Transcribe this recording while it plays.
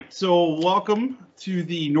right, so welcome to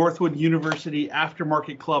the Northwood University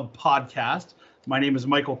Aftermarket Club podcast. My name is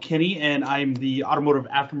Michael Kinney, and I'm the Automotive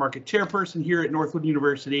Aftermarket Chairperson here at Northwood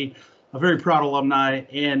University, a very proud alumni,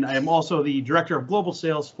 and I am also the Director of Global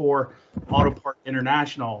Sales for Autopart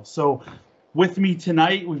International. So with me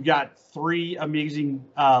tonight, we've got three amazing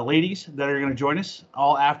ladies that are going to join us,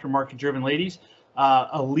 all aftermarket-driven ladies.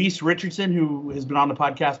 Elise Richardson, who has been on the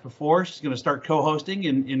podcast before, she's going to start co-hosting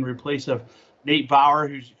in replace of Nate Bauer,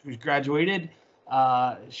 who's graduated.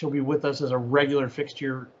 She'll be with us as a regular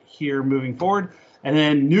fixture here moving forward. And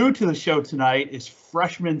then new to the show tonight is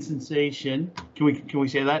freshman sensation. Can we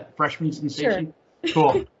say that? Freshman sensation?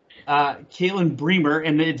 Sure. Cool. Caitlin Bremer,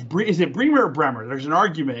 and is it Bremer or Bremer? There's an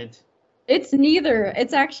argument. It's neither.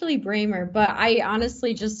 It's actually Bremer, but I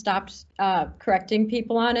honestly just stopped correcting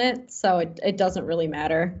people on it, so it doesn't really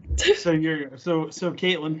matter. So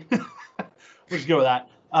Caitlin, let's go with that.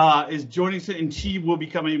 Is joining us, and she will be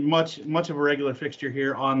becoming much of a regular fixture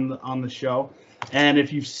here on the show. And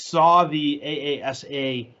if you saw the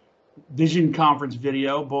AASA Vision Conference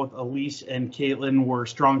video, both Elise and Caitlin were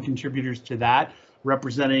strong contributors to that,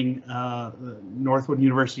 representing Northwood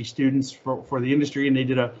University students for the industry, and they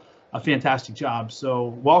did a fantastic job.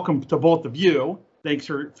 So welcome to both of you. Thanks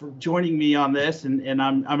for joining me on this, and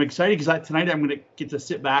I'm excited because tonight I'm going to get to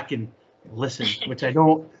sit back and listen, which I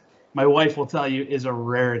don't. My wife will tell you is a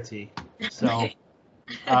rarity. So,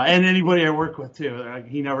 and anybody I work with too,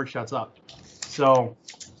 he never shuts up. So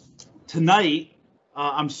tonight,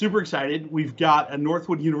 I'm super excited. We've got a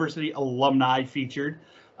Northwood University alumni featured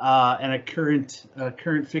and a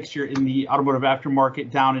current fixture in the automotive aftermarket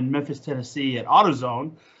down in Memphis, Tennessee at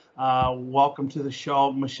AutoZone. Welcome to the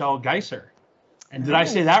show, Michelle Geiser. And did I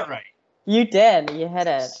say that right? You did. You hit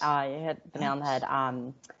it. You hit the nail on the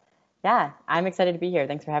head. Yeah, I'm excited to be here.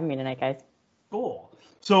 Thanks for having me tonight, guys. Cool.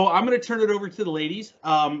 So I'm going to turn it over to the ladies,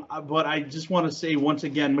 but I just want to say once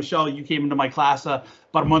again, Michelle, you came into my class about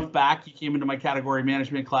a month back. You came into my category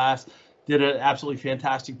management class, did an absolutely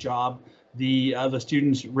fantastic job. The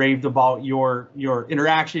students raved about your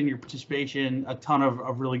interaction, your participation, a ton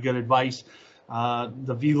of really good advice.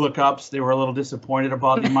 The VLOOKUPs, they were a little disappointed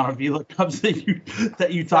about the amount of VLOOKUPs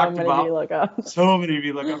that you talked about. So many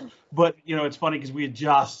VLOOKUPs. But, it's funny because we had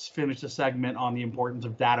just finished a segment on the importance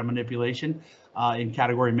of data manipulation in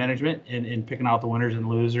category management and picking out the winners and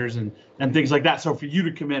losers and things like that. So for you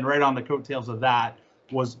to come in right on the coattails of that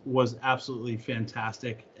was absolutely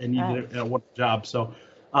fantastic. And you did a wonderful job. So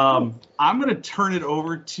I'm going to turn it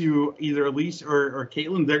over to either Elise or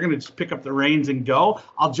Caitlin. They're going to just pick up the reins and go.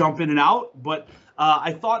 I'll jump in and out. But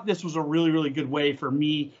I thought this was a really, really good way for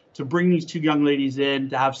me to bring these two young ladies in,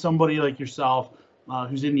 to have somebody like yourself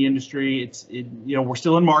who's in the industry. We're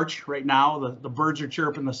still in March right now. The birds are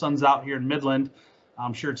chirping. The sun's out here in Midland.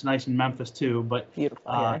 I'm sure it's nice in Memphis too. But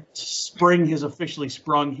spring has officially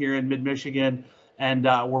sprung here in mid-Michigan, and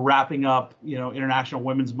we're wrapping up, International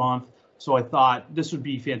Women's Month. So I thought this would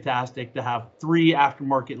be fantastic to have three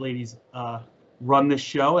aftermarket ladies run this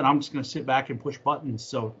show, and I'm just going to sit back and push buttons.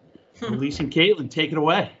 So Elise and Caitlin, take it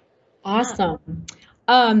away. Awesome.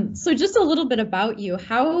 So just a little bit about you.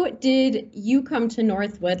 How did you come to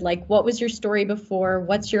Northwood? Like, what was your story before?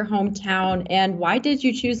 What's your hometown? And why did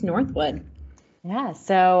you choose Northwood? Yeah,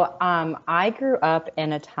 so I grew up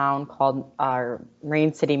in a town called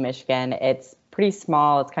Marine City, Michigan. It's pretty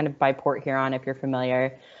small. It's kind of by Port Huron, if you're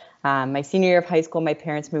familiar. My senior year of high school, my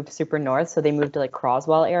parents moved super north, so they moved to like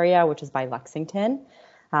Croswell area, which is by Lexington.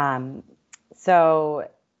 So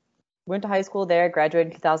went to high school there,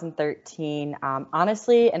 graduated in 2013.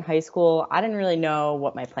 Honestly, in high school, I didn't really know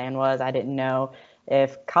what my plan was. I didn't know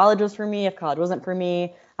if college was for me, if college wasn't for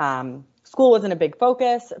me. School wasn't a big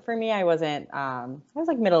focus for me. I was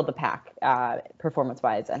like middle of the pack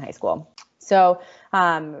performance-wise in high school. So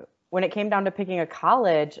when it came down to picking a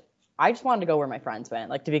college, I just wanted to go where my friends went.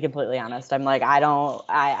 Like, to be completely honest, I'm like, I don't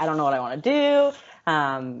know what I want to do.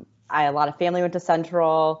 A lot of family went to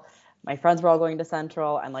Central. My friends were all going to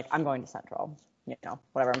Central. I'm like, I'm going to Central,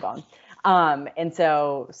 whatever, I'm going. And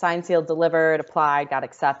so signed, sealed, delivered, applied, got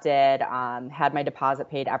accepted, had my deposit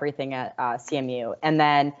paid, everything at CMU. And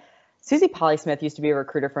then Susie Polysmith used to be a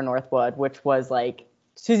recruiter for Northwood, which was like,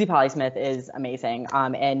 Susie Polysmith is amazing.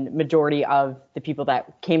 And majority of the people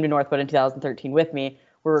that came to Northwood in 2013 with me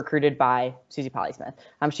were recruited by Susie Polysmith.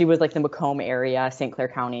 She was like the Macomb area, St. Clair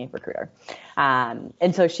County recruiter.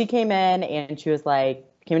 And so she came in and she was like,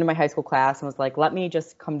 came into my high school class and was like, let me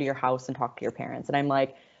just come to your house and talk to your parents. And I'm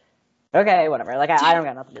like, okay, whatever. Like, I don't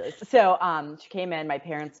got nothing to do with this. So she came in, my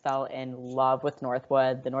parents fell in love with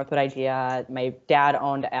Northwood, the Northwood idea. My dad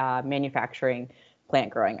owned a manufacturing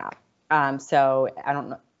plant growing up. So I don't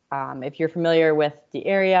know. If you're familiar with the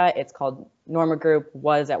area, it's called Norma Group,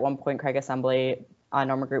 was at one point Craig Assembly.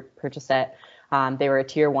 Norma Group purchased it. They were a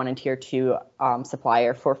tier 1 and tier 2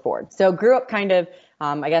 supplier for Ford. So grew up kind of,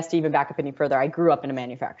 I guess to even back up any further, I grew up in a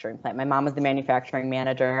manufacturing plant. My mom was the manufacturing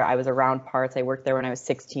manager. I was around parts. I worked there when I was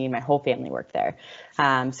 16. My whole family worked there.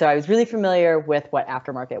 So I was really familiar with what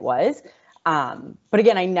aftermarket was. But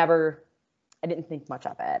again, I didn't think much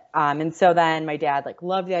of it. And so then my dad like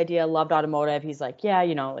loved the idea, loved automotive. He's like, yeah,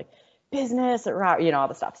 like business, all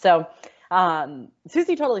the stuff. So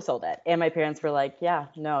Susie totally sold it. And my parents were like, yeah,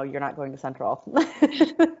 no, you're not going to Central.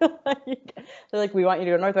 They're like, we want you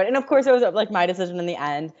to go to Northwood. And of course it was like my decision in the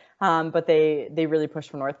end. But they really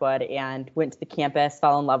pushed for Northwood and went to the campus,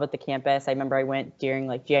 fell in love with the campus. I remember I went during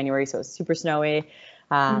like January, so it was super snowy.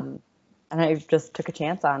 And I just took a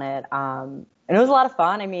chance on it. And it was a lot of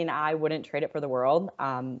fun. I mean, I wouldn't trade it for the world.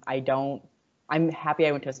 I'm happy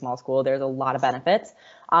I went to a small school. There's a lot of benefits.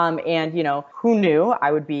 And who knew I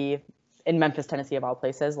would be in Memphis, Tennessee, of all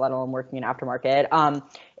places, let alone working in aftermarket.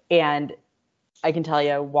 And I can tell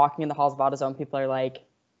you, walking in the halls of AutoZone, people are like,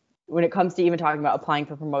 when it comes to even talking about applying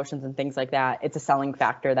for promotions and things like that, it's a selling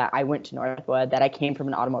factor that I went to Northwood, that I came from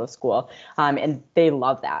an automotive school, and they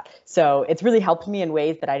love that. So it's really helped me in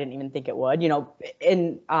ways that I didn't even think it would,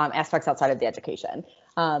 in aspects outside of the education.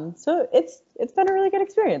 So it's been a really good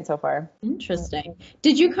experience so far. Interesting.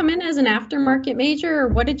 Did you come in as an aftermarket major, or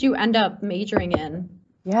what did you end up majoring in?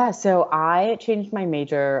 Yeah, so I changed my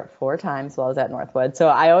major 4 times while I was at Northwood. So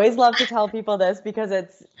I always love to tell people this because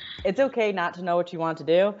it's okay not to know what you want to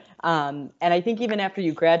do. And I think even after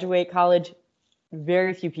you graduate college,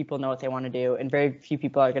 very few people know what they want to do, and very few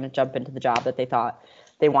people are going to jump into the job that they thought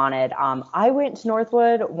they wanted. I went to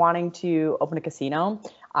Northwood wanting to open a casino.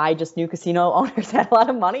 I just knew casino owners had a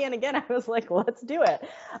lot of money, and again, I was like, let's do it.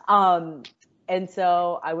 And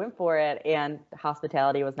so I went for it, and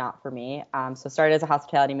hospitality was not for me. So started as a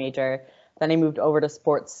hospitality major. Then I moved over to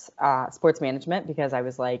sports management because I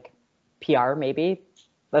was like, PR maybe,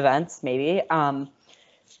 events maybe.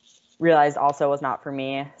 Realized also was not for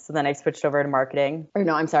me. So then I switched over to marketing.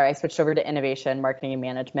 I switched over to innovation, marketing, and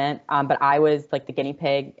management. But I was like the guinea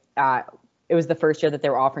pig. It was the first year that they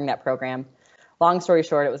were offering that program. Long story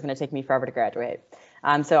short, it was going to take me forever to graduate.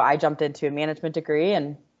 So I jumped into a management degree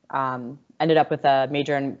and ended up with a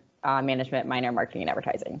major in management, minor in marketing and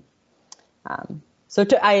advertising.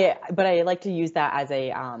 But I like to use that as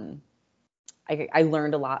a, I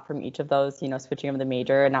learned a lot from each of those, switching over the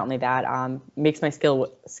major. And not only that, makes my skills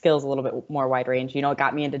a little bit more wide range. It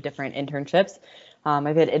got me into different internships.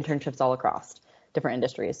 I've had internships all across different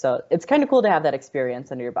industries. So it's kind of cool to have that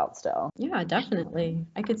experience under your belt still. Yeah, definitely.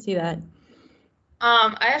 I could see that.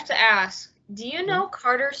 I have to ask, do you know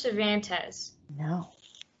Carter Cervantes? No.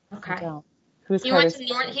 Okay. Who's he Carter? went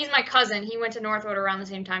to he's my cousin. He went to Northwood around the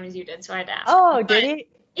same time as you did, so I had to ask. Oh, did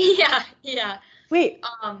he? Yeah. Wait.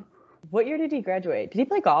 What year did he graduate? Did he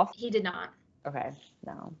play golf? He did not. Okay.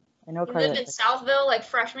 No. I know He Carter. lived in Southville like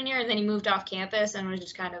freshman year, and then he moved off campus and was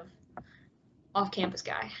just kind of off-campus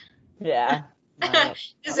guy. Yeah. I'm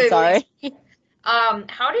sorry.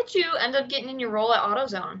 How did you end up getting in your role at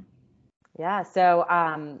AutoZone? Yeah. So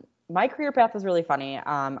my career path was really funny.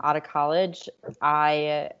 Out of college,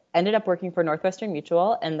 I ended up working for Northwestern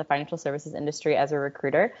Mutual in the financial services industry as a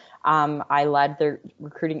recruiter. I led the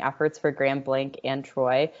recruiting efforts for Graham Blank and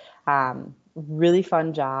Troy. Really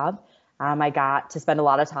fun job. I got to spend a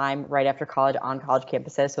lot of time right after college on college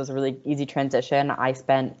campuses, so it was a really easy transition. I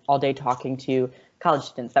spent all day talking to college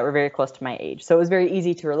students that were very close to my age, so it was very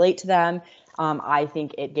easy to relate to them. I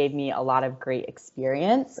think it gave me a lot of great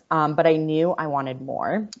experience, but I knew I wanted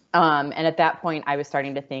more. And at that point, I was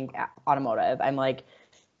starting to think automotive. I'm like,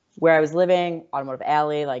 where I was living, Automotive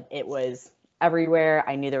Alley, like it was everywhere.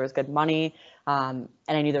 I knew there was good money, and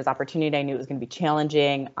I knew there was opportunity. I knew it was going to be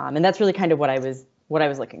challenging, and that's really kind of what I was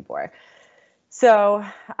looking for. So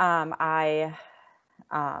I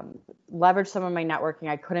leveraged some of my networking.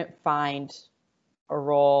 I couldn't find a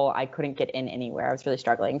role. I couldn't get in anywhere. I was really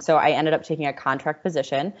struggling. So I ended up taking a contract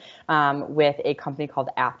position with a company called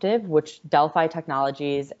Aptiv, which Delphi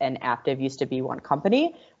Technologies and Aptiv used to be one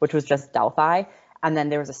company, which was just Delphi. And then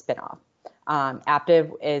there was a spinoff.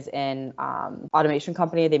 Aptiv is an automation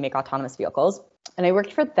company. They make autonomous vehicles. And I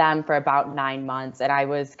worked for them for about 9 months. And I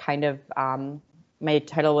was kind of, my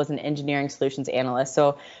title was an engineering solutions analyst.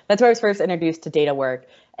 So that's where I was first introduced to data work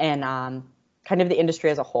and kind of the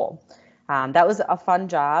industry as a whole. That was a fun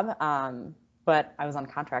job, but I was on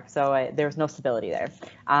contract, so there was no stability there.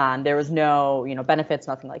 There was no, benefits,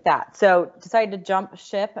 nothing like that. So decided to jump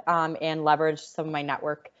ship and leverage some of my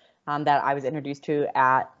network that I was introduced to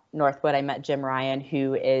at Northwood, I met Jim Ryan,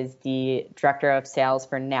 who is the director of sales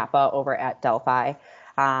for Napa over at Delphi.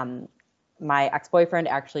 My ex-boyfriend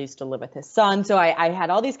actually used to live with his son, so I had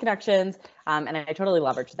all these connections, and I totally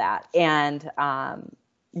leveraged that. And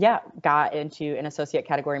got into an associate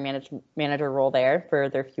category manager role there for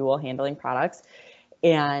their fuel handling products,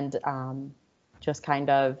 and just kind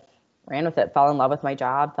of ran with it, fell in love with my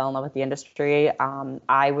job, fell in love with the industry.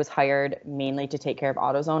 I was hired mainly to take care of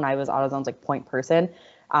AutoZone. I was AutoZone's like point person.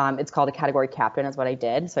 It's called a category captain is what I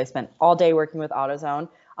did. So I spent all day working with AutoZone.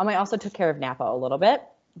 I also took care of Napa a little bit,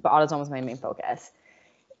 but AutoZone was my main focus.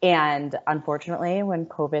 And unfortunately, when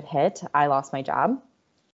COVID hit, I lost my job.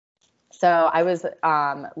 So I was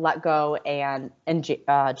let go in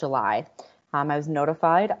July. I was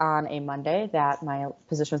notified on a Monday that my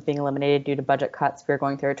position was being eliminated due to budget cuts. We were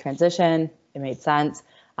going through a transition. It made sense.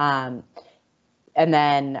 And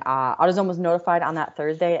then AutoZone was notified on that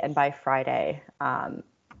Thursday, and by Friday, I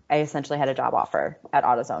essentially had a job offer at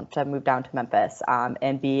AutoZone to move down to Memphis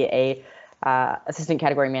and be a assistant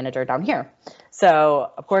category manager down here.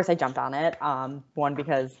 So of course I jumped on it. One,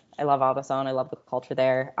 because I love AutoZone, I love the culture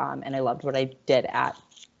there, and I loved what I did at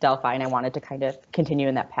Delphi, and I wanted to kind of continue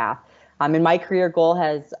in that path. And my career goal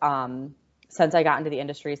has, since I got into the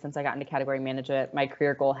industry, since I got into category management, my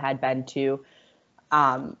career goal had been to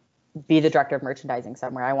be the director of merchandising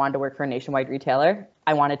somewhere. I wanted to work for a nationwide retailer.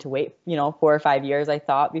 I wanted to wait, 4 or 5 years, I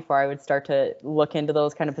thought, before I would start to look into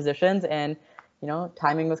those kind of positions. And,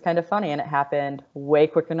 timing was kind of funny, and it happened way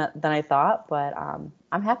quicker than I thought. But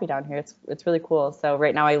I'm happy down here. It's really cool. So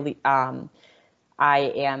right now I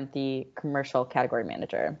am the commercial category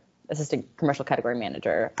manager, assistant commercial category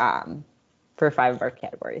manager for 5 of our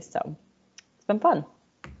categories. So it's been fun.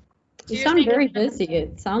 You sound very busy.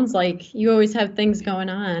 It sounds like you always have things going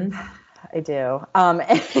on. I do.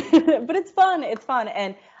 But it's fun. It's fun.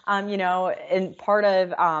 And, and part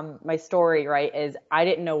of my story, right, is I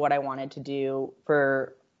didn't know what I wanted to do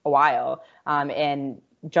for a while. And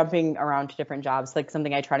jumping around to different jobs, like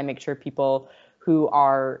something I try to make sure people who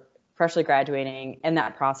are freshly graduating in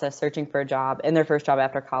that process, searching for a job, in their first job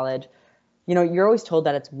after college, you're always told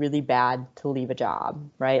that it's really bad to leave a job,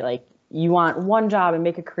 right? Like you want one job and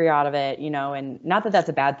make a career out of it, and not that that's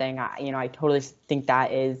a bad thing. I totally think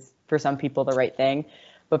that is for some people the right thing,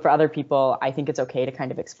 but for other people, I think it's okay to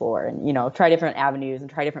kind of explore and, try different avenues and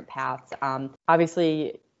try different paths.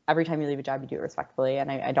 Obviously, every time you leave a job, you do it respectfully.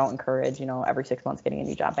 And I don't encourage, every 6 months getting a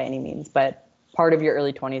new job by any means, but part of your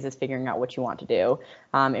early 20s is figuring out what you want to do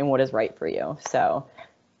and what is right for you. So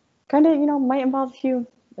kind of, might involve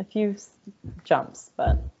a few jumps,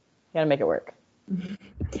 but you got to make it work.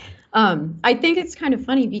 I think it's kind of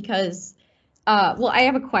funny because, I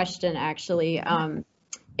have a question actually.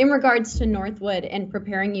 In regards to Northwood and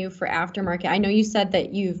preparing you for aftermarket, I know you said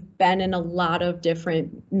that you've been in a lot of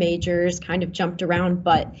different majors, kind of jumped around,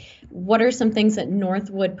 but what are some things that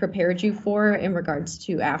Northwood prepared you for in regards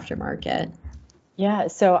to aftermarket? Yeah,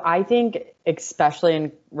 so I think especially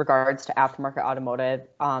in regards to aftermarket automotive,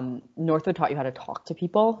 Northwood taught you how to talk to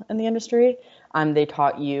people in the industry. They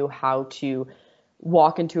taught you how to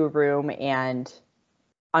walk into a room and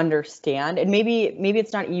understand, and maybe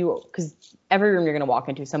it's not you, because every room you're going to walk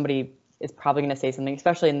into, somebody is probably going to say something,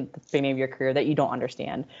 especially in the beginning of your career, that you don't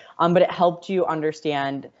understand. But it helped you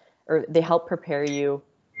understand, or they help prepare you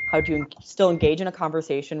how to still engage in a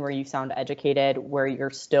conversation where you sound educated, where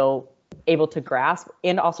you're still able to grasp,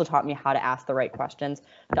 and also taught me how to ask the right questions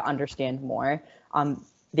to understand more.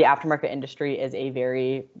 The aftermarket industry is a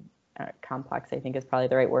very complex, I think is probably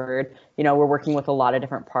the right word. We're working with a lot of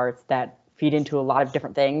different parts that feed into a lot of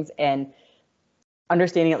different things, and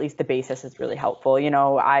understanding at least the basis is really helpful.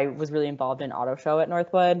 I was really involved in auto show at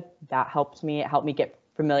Northwood. That helped me. It helped me get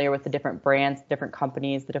familiar with the different brands, different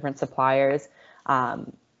companies, the different suppliers.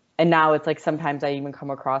 And now it's like sometimes I even come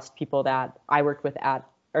across people that I worked with at,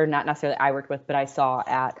 or not necessarily I worked with, but I saw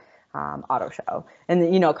at auto show.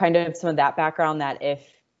 And, kind of some of that background, that if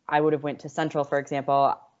I would have went to Central, for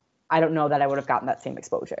example, I don't know that I would have gotten that same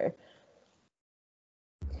exposure.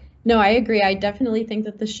 No, I agree. I definitely think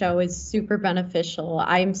that the show is super beneficial.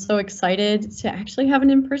 I'm so excited to actually have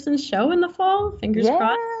an in-person show in the fall. Fingers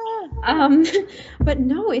crossed. But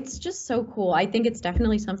no, it's just so cool. I think it's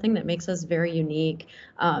definitely something that makes us very unique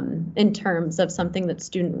in terms of something that's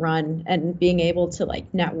student run and being able to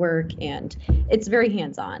like network, and it's very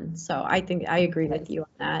hands-on. So I think I agree with you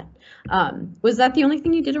on that. Was that the only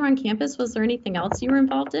thing you did around campus? Was there anything else you were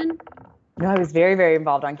involved in? No, I was very, very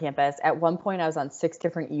involved on campus. At one point, I was on 6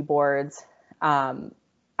 different e-boards.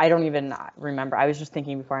 I I don't even remember. I was just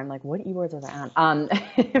thinking before, I'm like, what e-boards was I on?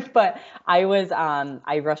 But I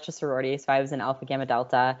rushed to sorority, so I was in Alpha Gamma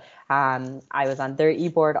Delta. I was on their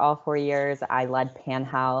e-board all 4 years. I led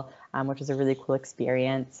Panhell, which was a really cool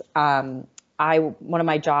experience. One of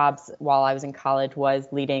my jobs while I was in college was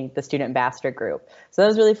leading the student ambassador group. So that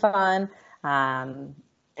was really fun. Ton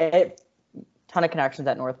of connections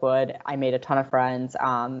at Northwood. I made a ton of friends,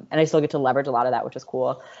 and I still get to leverage a lot of that, which is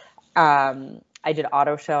cool. I did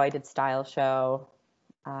auto show, I did style show.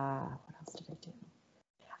 What else did I do?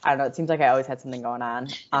 I don't know. It seems like I always had something going on.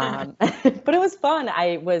 But it was fun.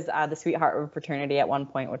 I was the sweetheart of fraternity at one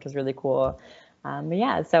point, which was really cool. But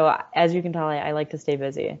yeah, so as you can tell, I like to stay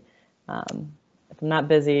busy. If I'm not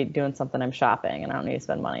busy doing something, I'm shopping, and I don't need to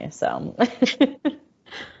spend money. So.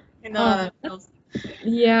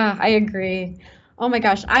 Yeah, I agree. Oh my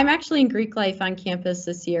gosh, I'm actually in Greek life on campus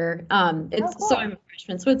this year. cool. So I'm a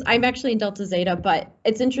freshman, so I'm actually in Delta Zeta, but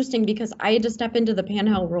it's interesting because I had to step into the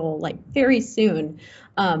Panhell role like very soon.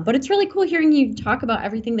 But it's really cool hearing you talk about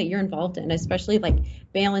everything that you're involved in, especially like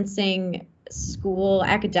balancing school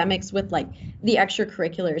academics with like the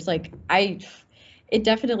extracurriculars. It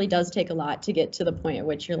definitely does take a lot to get to the point at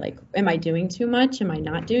which you're like, am I doing too much? Am I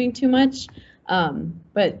not doing too much?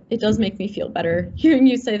 But it does make me feel better hearing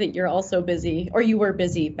you say that you're also busy, or you were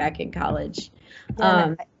busy back in college.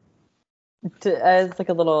 As like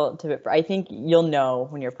a little tidbit, I think you'll know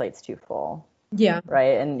when your plate's too full. Yeah.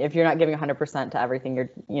 Right. And if you're not giving 100% to everything,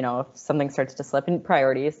 if something starts to slip in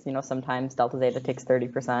priorities, sometimes Delta Zeta takes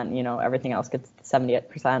 30%, everything else gets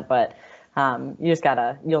 78%, but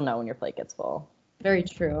you'll know when your plate gets full. Very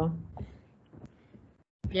true.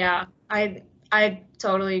 Yeah, I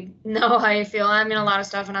totally know how you feel. I'm in a lot of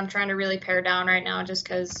stuff and I'm trying to really pare down right now just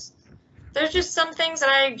because there's just some things that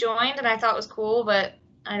I joined and I thought was cool, but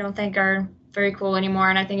I don't think are very cool anymore.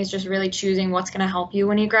 And I think it's just really choosing what's going to help you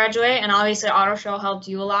when you graduate. And obviously auto show helped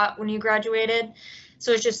you a lot when you graduated.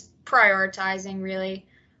 So it's just prioritizing really.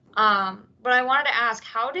 But I wanted to ask,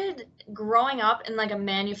 how did growing up in like a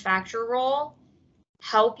manufacturer role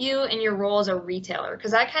help you in your role as a retailer?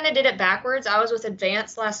 Because I kind of did it backwards. I was with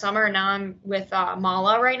Advance last summer and now I'm with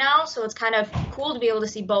Mala right now. So it's kind of cool to be able to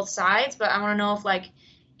see both sides, but I want to know if like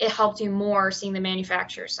it helped you more seeing the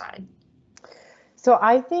manufacturer side. So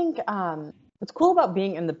I think what's cool about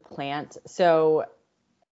being in the plant, so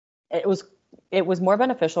it was more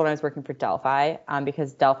beneficial when I was working for Delphi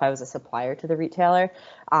because Delphi was a supplier to the retailer,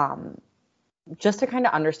 just to kind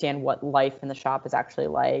of understand what life in the shop is actually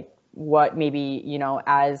like. What maybe,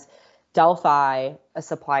 as Delphi, a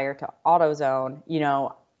supplier to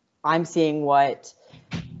AutoZone, I'm seeing what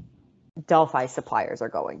Delphi suppliers are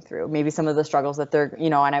going through. Maybe some of the struggles that they're,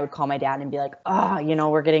 and I would call my dad and be like,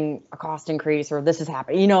 we're getting a cost increase or this is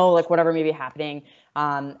happening, like whatever may be happening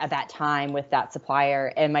at that time with that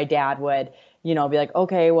supplier. And my dad would, be like,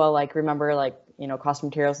 okay, well, like, remember, like, cost of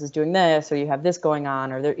materials is doing this, or you have this going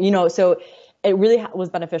on, or there, so it really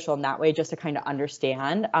was beneficial in that way just to kind of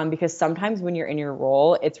understand, because sometimes when you're in your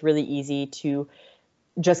role, it's really easy to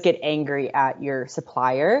just get angry at your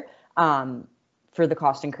supplier for the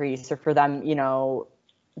cost increase or for them,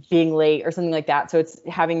 being late or something like that. So it's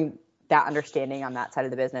having that understanding on that side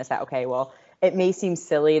of the business that, okay, well, it may seem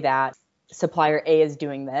silly that supplier A is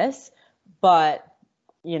doing this, but,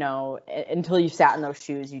 until you've sat in those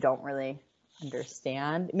shoes, you don't really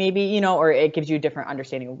understand maybe, or it gives you a different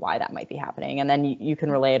understanding of why that might be happening. And then you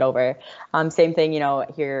can relay it over. Same thing,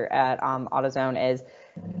 here at AutoZone is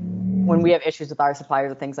when we have issues with our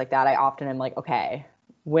suppliers or things like that, I often am like, okay,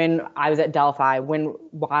 when I was at Delphi,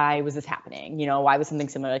 why was this happening? Why was something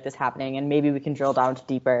similar like this happening? And maybe we can drill down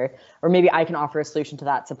deeper, or maybe I can offer a solution to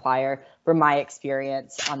that supplier from my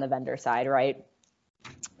experience on the vendor side, right?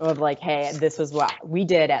 Of like, hey, this was what we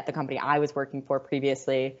did at the company I was working for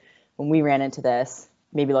previously. When we ran into this,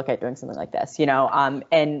 maybe look at doing something like this,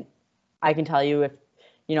 and I can tell you if,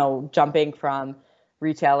 jumping from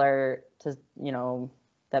retailer to,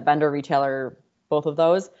 that vendor retailer, both of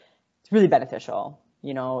those, it's really beneficial.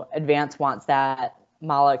 Advance wants that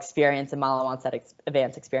Mala experience and Mala wants that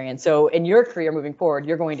Advance experience. So in your career moving forward,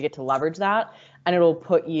 you're going to get to leverage that, and it'll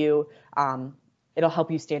put you, it'll help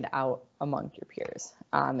you stand out among your peers.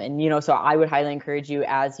 And, so I would highly encourage you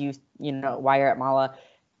as you, while you're at Mala,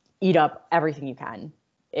 eat up everything you can.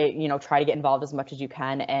 Try to get involved as much as you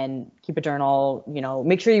can and keep a journal,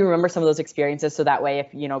 make sure you remember some of those experiences. So that way,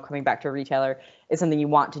 if, coming back to a retailer is something you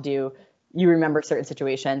want to do, you remember certain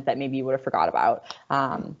situations that maybe you would have forgot about.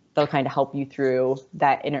 They'll kind of help you through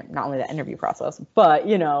that, not only the interview process, but,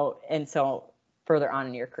 and so further on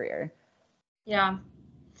in your career. Yeah.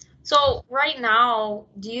 So right now,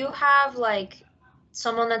 do you have like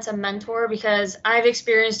someone that's a mentor, because I've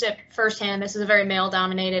experienced it firsthand. This is a very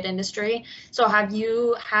male-dominated industry. So have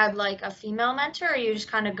you had like a female mentor, or are you just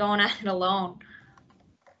kind of going at it alone?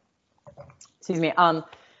 Excuse me.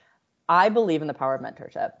 I believe in the power of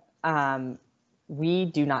mentorship. We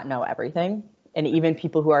do not know everything. And even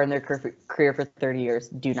people who are in their career for 30 years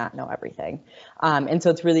do not know everything. And so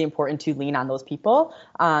it's really important to lean on those people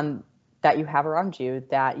that you have around you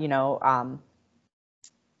that, you know,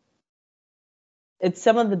 it's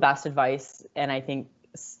some of the best advice. And I think,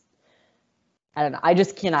 I don't know, I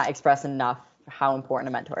just cannot express enough how important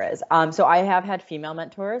a mentor is. So I have had female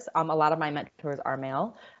mentors. A lot of my mentors are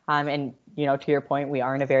male. And, you know, to your point, we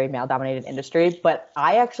are in a very male dominated industry, but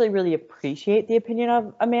I actually really appreciate the opinion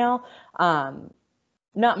of a male,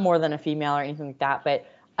 not more than a female or anything like that, but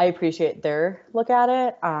I appreciate their look at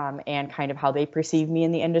it, and kind of how they perceive me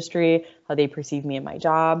in the industry, how they perceive me in my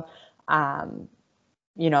job.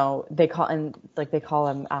 You know, they call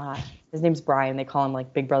him, his name's Brian. They call him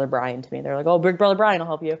like Big Brother Brian to me. They're like, oh, Big Brother Brian will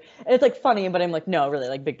help you. And it's like funny, but I'm like, no, really,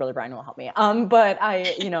 like Big Brother Brian will help me. But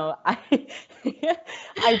I, you know, I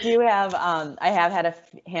do have, I have had a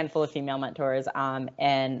handful of female mentors.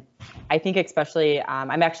 And I think especially,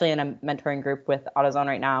 I'm actually in a mentoring group with AutoZone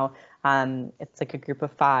right now. It's like a group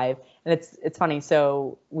of 5, and it's funny.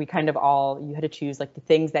 So we kind of you had to choose like the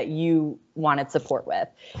things that you wanted support with.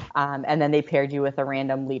 And then they paired you with a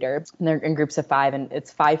random leader, and they're in groups of 5, and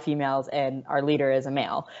it's 5 females and our leader is a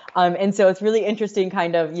male. And so it's really interesting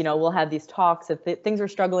kind of, you know, we'll have these talks of things we're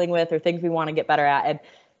struggling with or things we want to get better at. And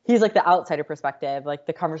he's like the outsider perspective. Like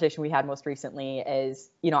the conversation we had most recently is,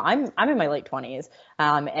 you know, I'm in my late 20s,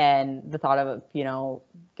 and the thought of, you know,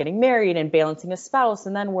 getting married and balancing a spouse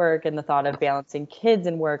and then work, and the thought of balancing kids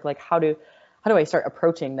and work, like how do I start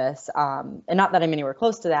approaching this? And not that I'm anywhere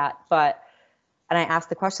close to that, and I asked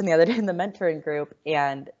the question the other day in the mentoring group,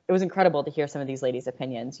 and it was incredible to hear some of these ladies'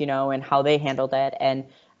 opinions, you know, and how they handled it, and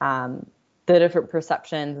the different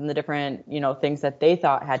perceptions and the different, you know, things that they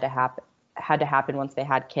thought had to happen once they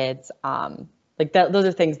had kids. Like that, those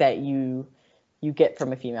are things that you get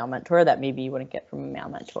from a female mentor that maybe you wouldn't get from a male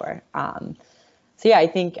mentor. So yeah, I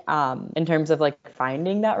think in terms of like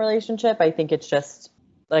finding that relationship, I think it's just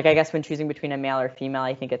like, I guess when choosing between a male or female,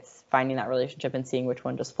 I think it's finding that relationship and seeing which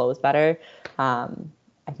one just flows better.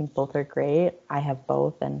 I think both are great. I have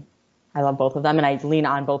both, and I love both of them, and I lean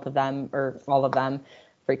on both of them or all of them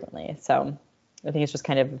frequently. So I think it's just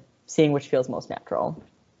kind of seeing which feels most natural.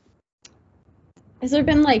 Has there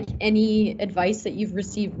been like any advice that you've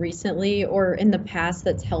received recently or in the past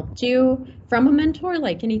that's helped you from a mentor?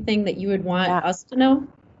 Like anything that you would want us to know?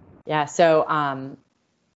 Yeah. So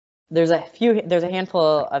there's a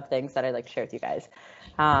handful of things that I'd like to share with you guys.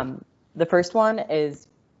 The first one is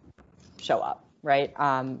show up, right?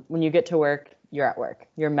 When you get to work, you're at work.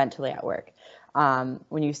 You're mentally at work.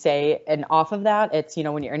 When you say, and off of that, it's, you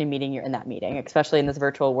know, when you're in a meeting, you're in that meeting, especially in this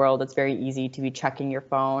virtual world, it's very easy to be checking your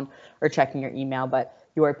phone or checking your email, but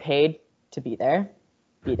you are paid to be there.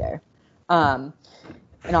 And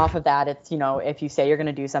off of that, it's, you know, if you say you're going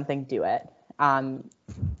to do something, do it.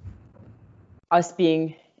 Us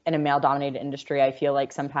being in a male dominated industry, I feel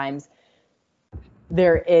like sometimes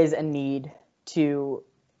there is a need to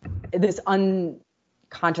this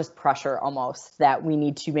conscious pressure almost that we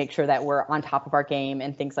need to make sure that we're on top of our game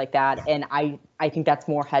and things like that. And I think that's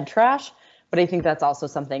more head trash, but I think that's also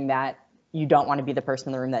something that you don't want to be the person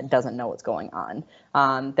in the room that doesn't know what's going on,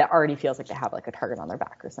 that already feels like they have like a target on their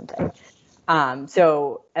back or something.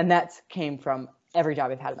 So, and that's came from every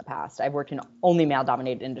job I've had in the past. I've worked in only male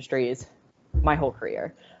dominated industries my whole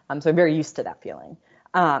career. So I'm very used to that feeling.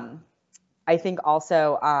 I think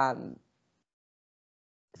also,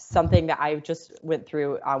 something that I just went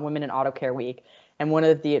through Women in Auto Care Week, and one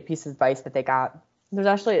of the pieces of advice that they got, there's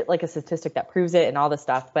actually like a statistic that proves it and all this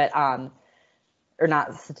stuff, but or not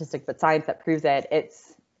a statistic, but science that proves it.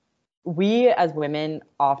 It's we as women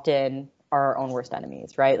often are our own worst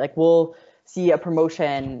enemies, right? Like we'll see a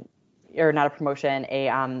promotion or not a promotion, a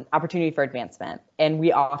opportunity for advancement, and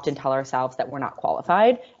we often tell ourselves that we're not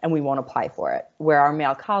qualified and we won't apply for it, where our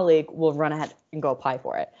male colleague will run ahead and go apply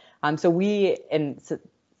for it. So we, and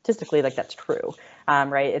statistically, like that's true,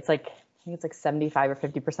 right? It's like, I think it's like 75 or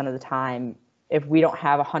 50% of the time, if we don't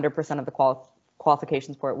have 100% of the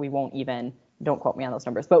qualifications for it, we won't even, don't quote me on those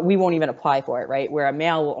numbers, but we won't even apply for it, right? Where a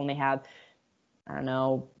male will only have, I don't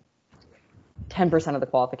know, 10% of the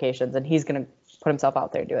qualifications, and he's going to put himself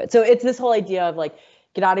out there and do it. So it's this whole idea of like,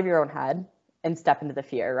 get out of your own head and step into the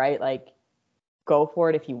fear, right? Like go for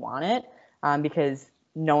it if you want it, because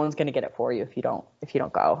no one's going to get it for you if you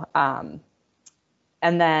don't go.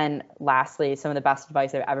 And then lastly, some of the best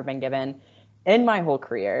advice I've ever been given in my whole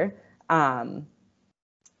career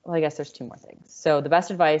well, I guess there's two more things. So the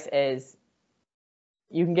best advice is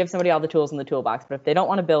you can give somebody all the tools in the toolbox, but if they don't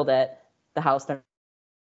want to build it, the house, they're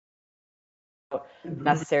not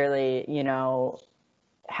necessarily,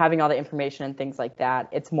 having all the information and things like that.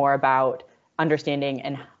 It's more about understanding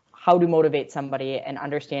and how to motivate somebody and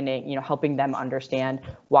understanding, helping them understand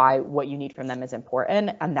why what you need from them is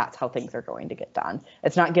important. And that's how things are going to get done.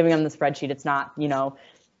 It's not giving them the spreadsheet. It's not,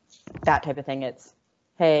 that type of thing. It's,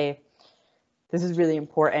 hey, this is really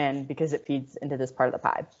important because it feeds into this part of the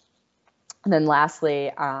pie. And then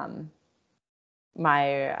lastly, one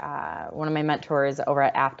of my mentors over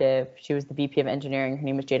at Aptiv, she was the VP of engineering. Her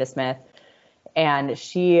name was Jada Smith. And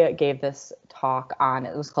she gave this talk on,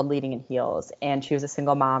 it was called Leading in Heels. And she was a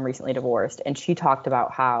single mom, recently divorced. And she talked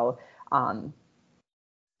about how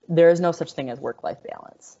there is no such thing as work-life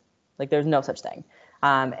balance. Like there's no such thing.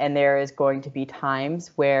 And there is going to be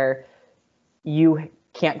times where you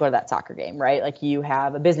can't go to that soccer game, right? Like you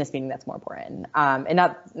have a business meeting that's more important. And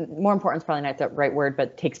not more important is probably not the right word,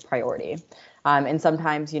 but takes priority. And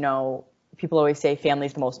sometimes, people always say family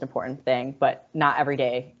is the most important thing, but not every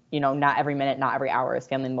day. Not every minute, not every hour is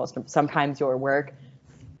family the most. Sometimes your work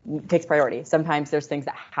takes priority. Sometimes there's things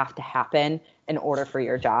that have to happen in order for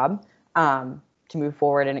your job to move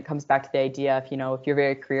forward. And it comes back to the idea of, if you're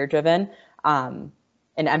very career driven, an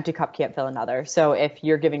empty cup can't fill another. So if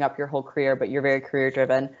you're giving up your whole career, but you're very career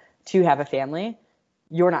driven to have a family,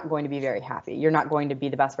 you're not going to be very happy. You're not going to be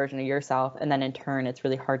the best version of yourself. And then in turn, it's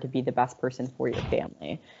really hard to be the best person for your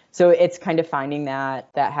family. So it's kind of finding that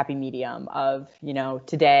happy medium of,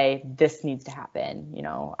 today this needs to happen,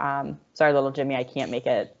 sorry, little Jimmy, I can't make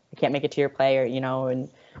it to your play, or, and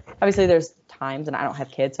obviously there's times, and I don't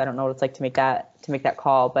have kids, so I don't know what it's like to make that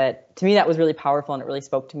call. But to me, that was really powerful. And it really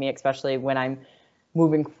spoke to me, especially when I'm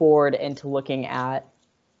moving forward into looking at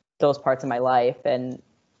those parts of my life, and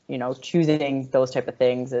choosing those type of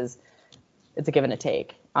things it's a give and a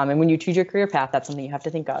take. And when you choose your career path, that's something you have to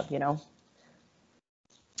think of,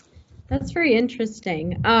 That's very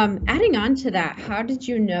interesting. Adding on to that, how did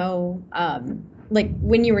you know, like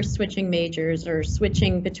when you were switching majors or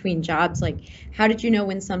switching between jobs, like how did you know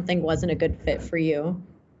when something wasn't a good fit for you?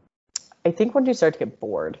 I think when you start to get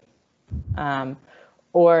bored, there's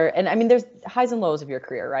highs and lows of your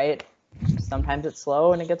career, right? Sometimes it's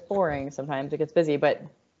slow and it gets boring. Sometimes it gets busy, but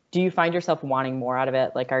do you find yourself wanting more out of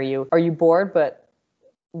it? Like, are you bored, but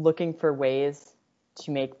looking for ways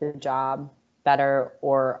to make the job better,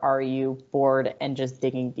 or are you bored and just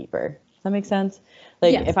digging deeper? Does that make sense?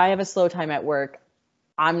 Like, yes. If I have a slow time at work,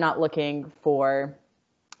 I'm not looking for,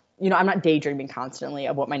 I'm not daydreaming constantly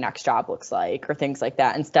of what my next job looks like or things like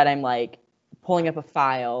that. Instead, I'm like pulling up a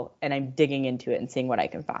file and I'm digging into it and seeing what I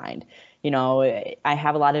can find. I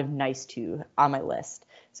have a lot of nice to on my list.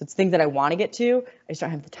 So it's things that I want to get to. I just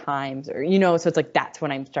don't have the times, or, so it's like, that's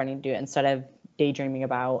when I'm starting to do it instead of daydreaming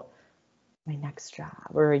about my next job,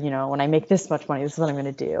 or, when I make this much money, this is what I'm going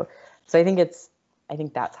to do. So I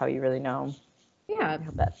think that's how you really know. Yeah.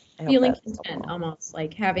 Feeling content, almost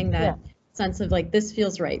like having that sense of like, this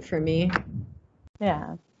feels right for me.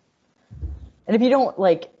 Yeah. And if you don't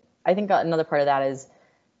I think another part of that is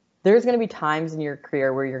there's going to be times in your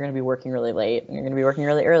career where you're going to be working really late and you're going to be working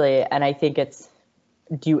really early. And I think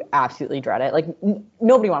do you absolutely dread it? Like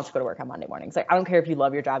nobody wants to go to work on Monday mornings. Like, I don't care if you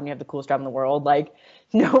love your job and you have the coolest job in the world. Like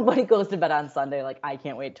nobody goes to bed on Sunday. Like, I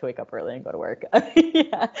can't wait to wake up early and go to work.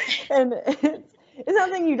 Yeah. And it's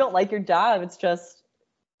not saying you don't like your job. It's just,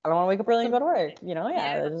 I don't want to wake up early and go to work.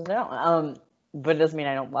 I just don't. But it doesn't mean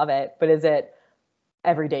I don't love it. But is it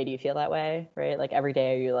every day? Do you feel that way? Right? Like every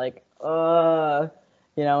day are you like,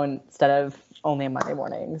 instead of only on Monday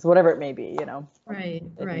mornings, whatever it may be, Right.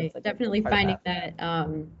 Like definitely finding that,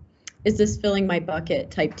 is this filling my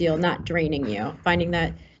bucket type deal, not draining you. Finding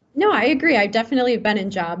that, no, I agree. I definitely have been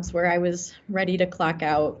in jobs where I was ready to clock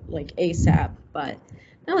out like ASAP, but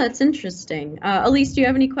no, that's interesting. Elise, do you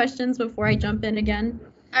have any questions before I jump in again?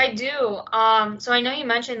 I do. So I know you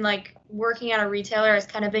mentioned like working at a retailer has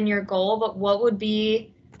kind of been your goal, but what would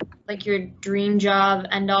be like your dream job,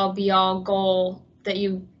 end all be all goal that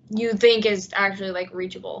you think is actually like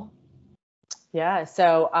reachable? Yeah.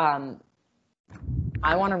 So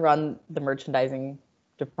I want to run the merchandising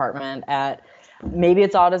department at, maybe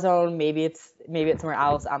it's AutoZone, maybe it's somewhere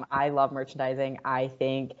else. I love merchandising. I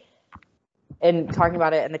think, and talking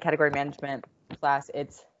about it in the category management class,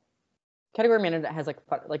 it's category management has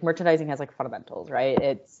like merchandising has like fundamentals, right?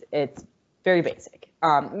 It's very basic.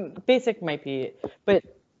 Basic might be, but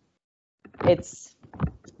it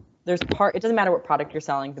doesn't matter what product you're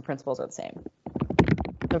selling, the principles are the same.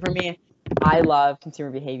 So for me, I love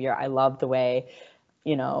consumer behavior. I love the way,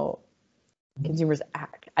 consumers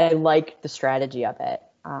act. I like the strategy of it.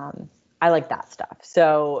 I like that stuff.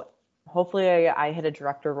 So hopefully I hit a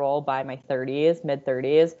director role by my 30s, mid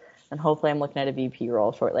 30s, and hopefully I'm looking at a VP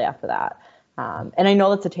role shortly after that. And I know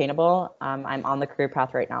that's attainable. I'm on the career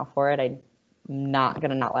path right now for it. I'm not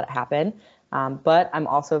going to not let it happen. But I'm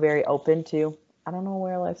also very open to, I don't know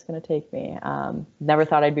where life's going to take me. Never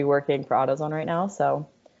thought I'd be working for AutoZone right now. So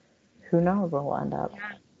who knows where we'll end up.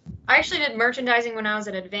 Yeah. I actually did merchandising when I was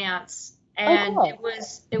at Advance, and cool.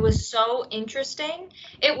 it was so interesting.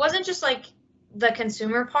 It wasn't just like the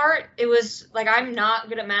consumer part. It was like, I'm not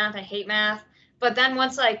good at math. I hate math. But then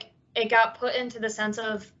once like it got put into the sense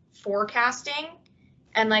of forecasting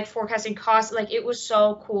and like forecasting costs, like it was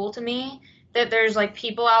so cool to me that there's like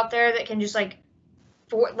people out there that can just like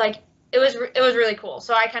it was really cool.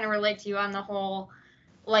 So I kind of relate to you on the whole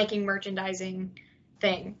liking merchandising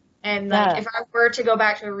thing. And like if I were to go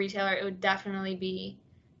back to a retailer, it would definitely be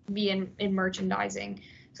in merchandising.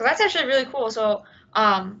 So that's actually really cool. So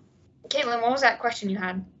Caitlin, what was that question you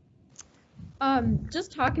had?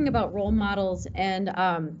 Just talking about role models, and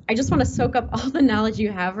I just want to soak up all the knowledge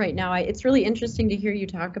you have right now. It's really interesting to hear you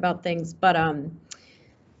talk about things, but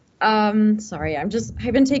sorry, I've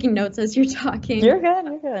been taking notes as you're talking. You're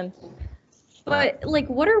good. But like,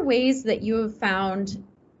 what are ways that you have found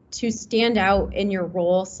to stand out in your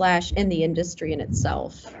role / in the industry in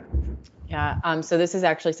itself? Yeah, so this is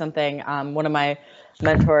actually something, one of my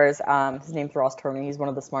mentors, his name's Ross Torney, he's one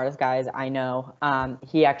of the smartest guys I know.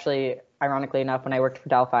 He actually, ironically enough, when I worked for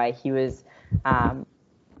Delphi, he was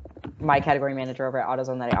my category manager over at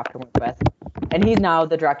AutoZone that I often work with. And he's now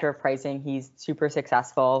the director of pricing. He's super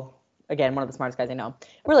successful. Again, one of the smartest guys I know.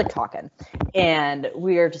 We're like talking. And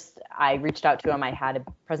I reached out to him. I had a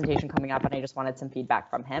presentation coming up and I just wanted some feedback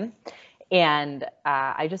from him. And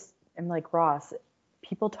I just am like, Ross,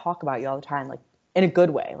 people talk about you all the time, like in a good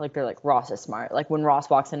way. Like they're like, Ross is smart. Like when Ross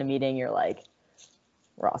walks in a meeting, you're like,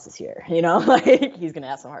 Ross is here, you know, like he's going to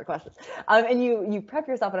ask some hard questions. And you prep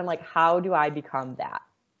yourself, and I'm like, how do I become that?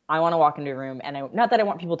 I want to walk into a room, and not that I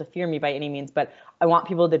want people to fear me by any means, but I want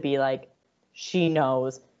people to be like, she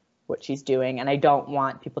knows what she's doing, and I don't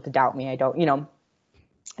want people to doubt me. I don't,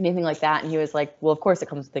 anything like that. And he was like, well, of course it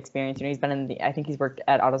comes with experience. He's been I think he's worked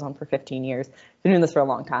at AutoZone for 15 years, been doing this for a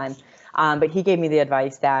long time. But he gave me the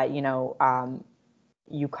advice that,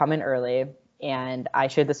 you come in early, and I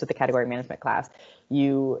shared this with the category management class.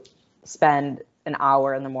 You spend an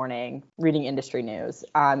hour in the morning reading industry news.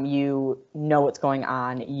 You know what's going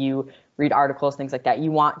on. You read articles, things like that.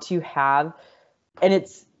 You want to have, and it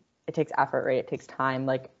takes effort, right? It takes time.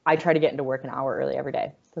 Like I try to get into work an hour early every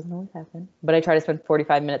day. Doesn't always happen, but I try to spend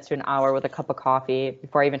 45 minutes to an hour with a cup of coffee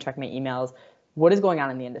before I even check my emails. What is going on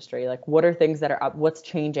in the industry? Like what are things that are up? What's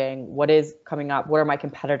changing? What is coming up? What are my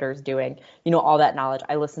competitors doing? All that knowledge.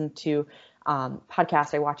 I listen to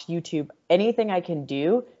podcasts. I watch YouTube. Anything I can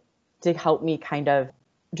do to help me kind of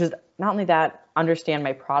just not only that, understand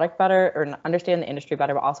my product better or understand the industry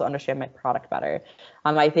better, but also understand my product better.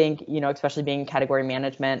 I think, especially being category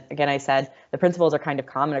management, again, I said the principles are kind of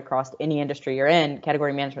common across any industry you're in,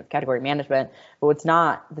 category management, but what's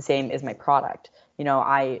not the same is my product.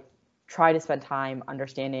 I try to spend time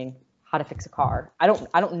understanding how to fix a car. I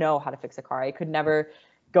don't know how to fix a car. I could never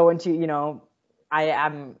go into, I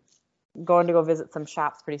am going to go visit some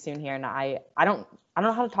shops pretty soon here, and I don't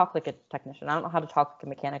know how to talk like a technician. I don't know how to talk like a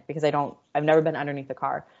mechanic because I've never been underneath the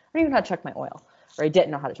car. I don't even know how to check my oil, or I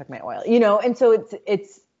didn't know how to check my oil, and so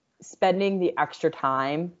it's spending the extra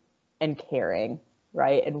time and caring,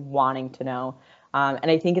 right, and wanting to know.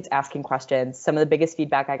 And I think it's asking questions. Some of the biggest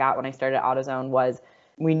feedback I got when I started at AutoZone was,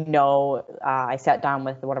 I sat down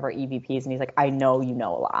with one of our EVPs, and he's like, I know you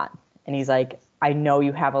know a lot. And he's like, I know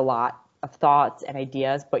you have a lot of thoughts and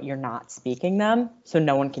ideas, but you're not speaking them, so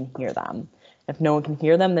no one can hear them. If no one can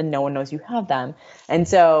hear them, then no one knows you have them. And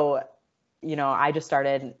so, I just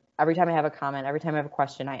started, every time I have a comment, every time I have a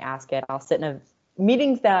question, I ask it. I'll sit in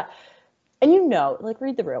meetings that, and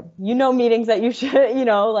read the room. Meetings that you should,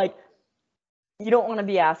 like, you don't want to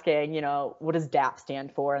be asking, what does DAP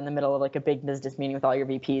stand for in the middle of like a big business meeting with all your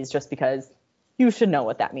VPs just because you should know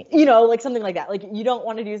what that means, like something like that. Like you don't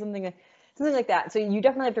want to do something like that. So you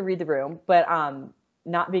definitely have to read the room, but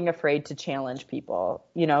not being afraid to challenge people.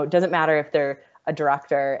 It doesn't matter if they're a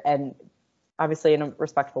director, and obviously in a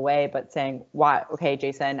respectful way, but saying, why? Okay,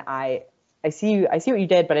 Jason, I see what you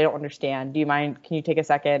did, but I don't understand. Do you mind? Can you take a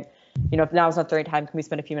second? If now is not the right time, can we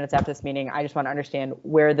spend a few minutes after this meeting? I just want to understand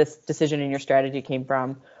where this decision in your strategy came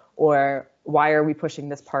from, or why are we pushing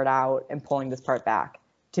this part out and pulling this part back?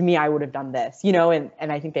 To me, I would have done this, and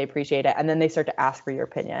I think they appreciate it. And then they start to ask for your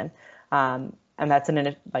opinion. And that's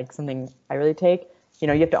something I really take. You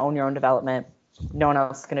have to own your own development. No one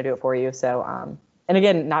else is going to do it for you. So, And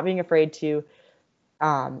again, not being afraid to,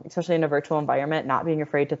 especially in a virtual environment, not being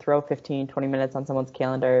afraid to throw 15, 20 minutes on someone's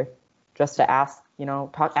calendar just to ask,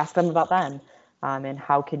 ask them about them. And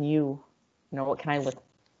how can you, what can I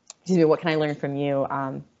learn from you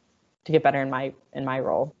to get better in my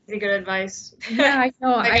role? Pretty good advice. Yeah, I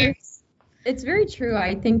know. It's very true.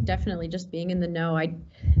 I think definitely just being in the know,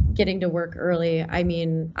 getting to work early. I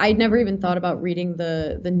mean, I never even thought about reading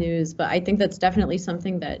the news, but I think that's definitely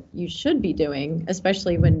something that you should be doing,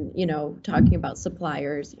 especially when, talking about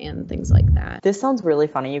suppliers and things like that. This sounds really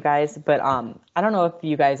funny, you guys, but I don't know if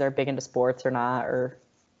you guys are big into sports or not, or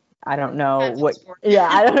I don't know what. Yeah,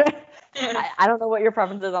 I don't know what your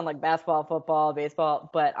preference is on like basketball, football, baseball,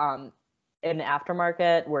 but in the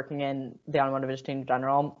aftermarket, working in the automotive industry in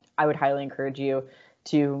general, I would highly encourage you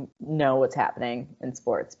to know what's happening in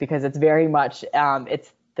sports, because it's very much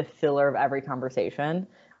it's the filler of every conversation.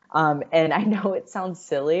 And I know it sounds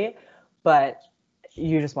silly, but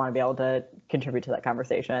you just want to be able to contribute to that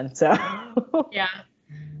conversation. So yeah,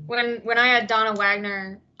 when I had Donna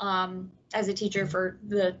Wagner as a teacher for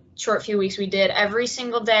the short few weeks we did, every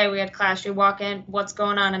single day we had class, we'd walk in, what's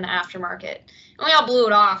going on in the aftermarket, and we all blew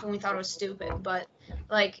it off and we thought it was stupid. But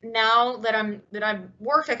like now that I've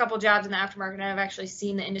worked a couple jobs in the aftermarket and I've actually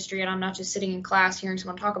seen the industry and I'm not just sitting in class hearing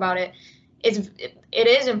someone talk about it, it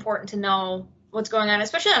is important to know what's going on,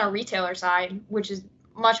 especially on a retailer side, which is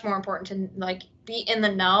much more important to like be in the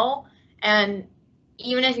know. And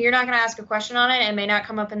even if you're not going to ask a question on it, it may not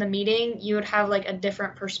come up in the meeting, you would have like a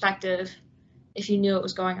different perspective if you knew what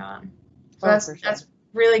was going on. So that's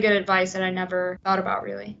really good advice that I never thought about,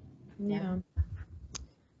 really. Yeah.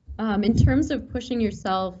 In terms of pushing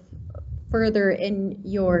yourself further in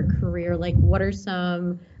your career, like what are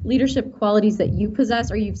some leadership qualities that you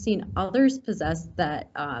possess or you've seen others possess that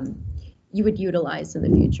you would utilize in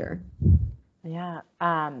the future? Yeah.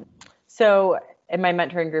 So in my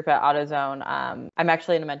mentoring group at AutoZone, I'm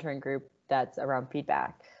actually in a mentoring group that's around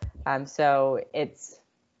feedback. So it's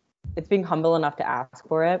being humble enough to ask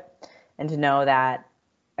for it and to know that,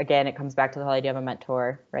 again, it comes back to the whole idea of a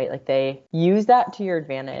mentor, right? Like they use that to your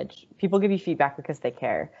advantage. People give you feedback because they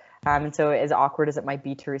care. And so as awkward as it might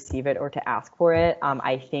be to receive it or to ask for it,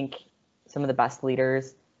 I think some of the best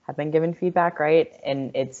leaders have been given feedback, right?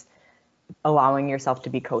 And it's allowing yourself to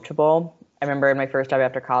be coachable. I remember in my first job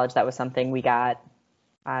after college, that was something we got,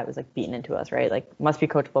 it was like beaten into us, right? Like must be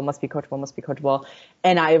coachable, must be coachable, must be coachable.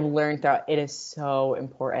 And I've learned that it is so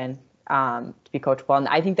important to be coachable. And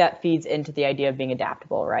I think that feeds into the idea of being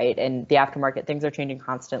adaptable, right? And the aftermarket, things are changing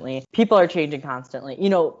constantly. People are changing constantly.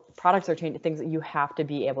 Products are changing, things that you have to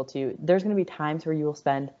be able to, there's going to be times where you will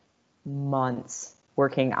spend months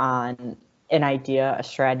working on an idea, a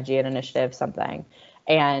strategy, an initiative, something.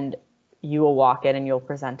 And you will walk in and you'll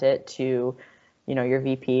present it to, your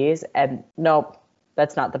VPs, and nope,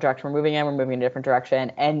 that's not the direction we're moving in. We're moving in a different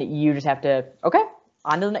direction. And you just have to, okay,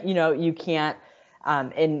 on to the, you can't,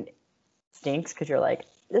 and stinks because you're like,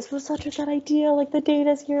 this was such a good idea. Like the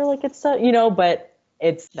data's here, like it's so, but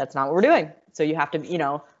that's not what we're doing. So you have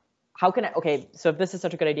to, how can so if this is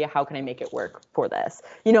such a good idea, how can I make it work for this?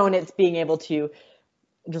 And it's being able to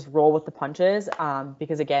just roll with the punches,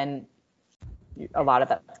 because again, a lot of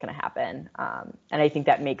that's going to happen. And I think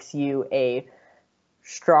that makes you a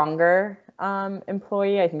stronger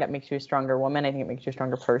employee. I think that makes you a stronger woman. I think it makes you a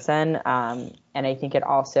stronger person. And I think it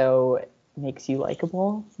also makes you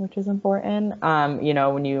likable, which is important,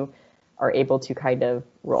 when you are able to kind of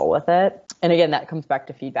roll with it. And again, that comes back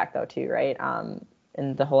to feedback though too, right?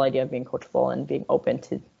 And the whole idea of being coachable and being open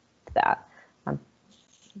to that.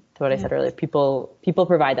 To what I said earlier, people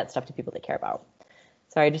provide that stuff to people they care about.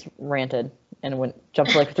 Sorry, I just ranted and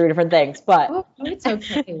jumped to like 3 different things, but it's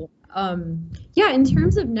okay. Yeah, in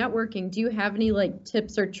terms of networking, do you have any like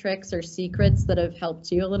tips or tricks or secrets that have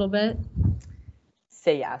helped you a little bit?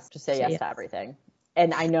 Say yes. Just say yes to everything.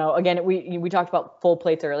 And I know, again, we talked about full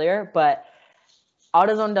plates earlier, but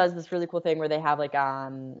AutoZone does this really cool thing where they have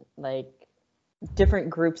like different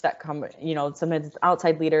groups that come, sometimes it's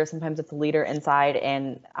outside leaders, sometimes it's a leader inside,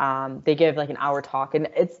 and they give like an hour talk, and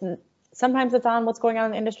sometimes it's on what's going on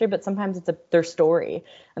in the industry, but sometimes it's their story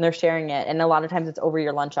and they're sharing it. And a lot of times it's over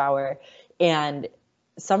your lunch hour. And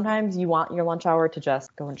sometimes you want your lunch hour to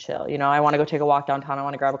just go and chill. I want to go take a walk downtown. I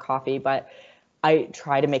want to grab a coffee, but I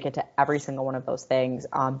try to make it to every single one of those things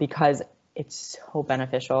because it's so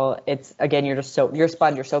beneficial. It's, again, you're a sponge.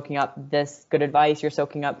 You're soaking up this good advice. You're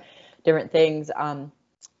soaking up different things.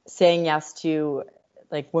 Saying yes to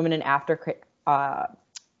like women in aftercare.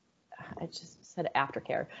 I just said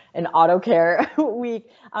aftercare, an auto care week.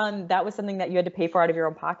 That was something that you had to pay for out of your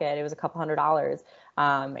own pocket. It was a couple $100.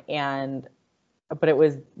 And but it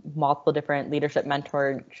was multiple different leadership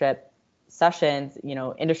mentorship sessions, you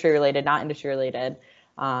know, industry related, not industry related,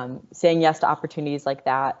 saying yes to opportunities like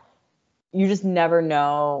that. You just never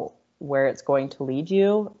know where it's going to lead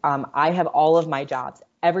you. I have all of my jobs,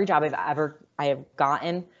 every job I have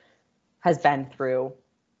gotten has been through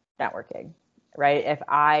networking, right? If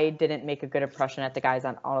I didn't make a good impression at the guys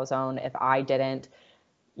on AutoZone, if I didn't,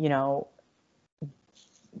 you know,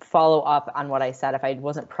 follow up on what I said, if I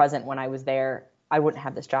wasn't present when I was there, I wouldn't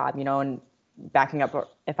have this job, you know. And backing up,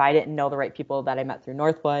 if I didn't know the right people that I met through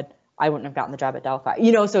Northwood, I wouldn't have gotten the job at Delphi,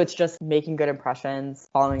 you know. So it's just making good impressions,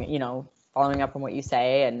 following up on what you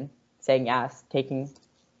say and saying yes, taking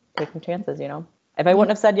chances, you know. If I wouldn't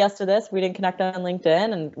have said yes to this, we didn't connect on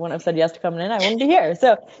LinkedIn, and wouldn't have said yes to coming in, I wouldn't be here.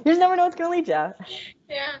 So you just never know what's going to lead you.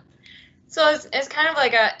 Yeah. So it's kind of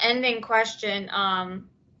like a ending question.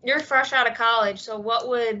 You're fresh out of college, so what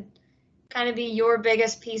would kind of be your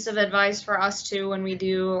biggest piece of advice for us too when we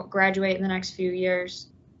do graduate in the next few years?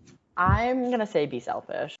 I'm going to say be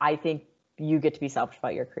selfish. I think you get to be selfish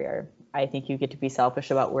about your career. I think you get to be selfish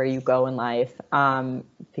about where you go in life,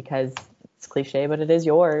 because it's cliche, but it is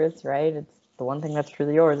yours, right? It's the one thing that's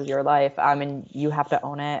truly yours is your life. And you have to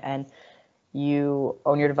own it, and you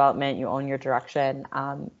own your development, you own your direction.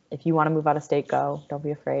 If you want to move out of state, go. Don't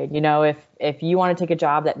be afraid. You know, if you want to take a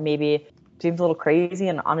job that maybe seems a little crazy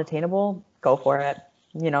and unattainable, go for it.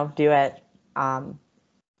 You know, do it.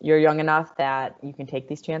 You're young enough that you can take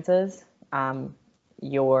these chances.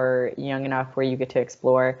 You're young enough where you get to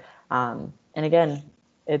explore. And again,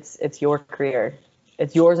 it's your career.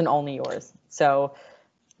 It's yours and only yours. So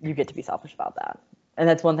you get to be selfish about that. And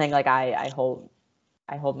that's one thing, like I hold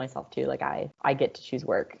myself to, like I get to choose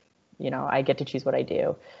work, you know, I get to choose what I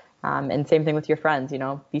do. And same thing with your friends, you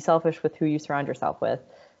know, be selfish with who you surround yourself with.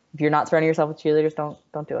 If you're not surrounding yourself with cheerleaders,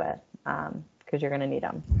 don't do it, because you're going to need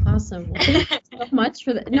them. Awesome. Well, thank you so much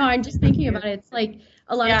for that. No, I'm just thinking about it. It's like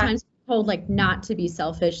a lot of times we're told like not to be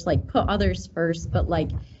selfish, like put others first, but like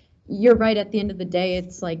you're right, at the end of the day,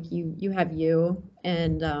 it's like you have you,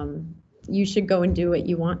 and you should go and do what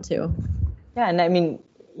you want to. Yeah. And I mean,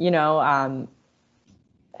 you know,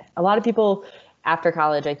 a lot of people after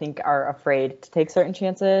college, I think, are afraid to take certain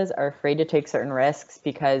chances, are afraid to take certain risks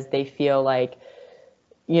because they feel like,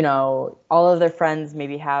 you know, all of their friends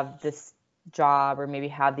maybe have this job or maybe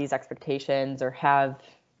have these expectations or have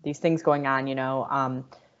these things going on, you know,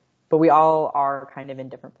 but we all are kind of in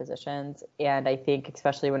different positions. And I think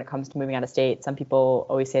especially when it comes to moving out of state, some people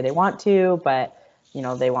always say they want to, but, you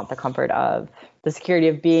know, they want the comfort of the security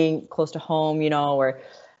of being close to home, you know, or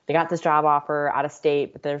they got this job offer out of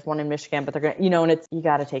state, but there's one in Michigan, but they're going to, you know, and you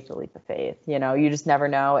got to take the leap of faith, you know, you just never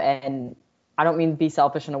know. And I don't mean be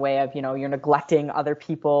selfish in a way of, you know, you're neglecting other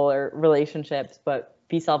people or relationships, but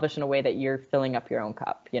be selfish in a way that you're filling up your own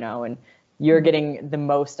cup, you know, and you're getting the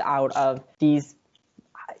most out of these,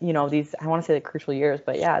 you know, these, I want to say the crucial years,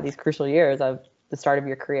 but yeah, these crucial years of the start of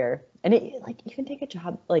your career. And it, like, you can take a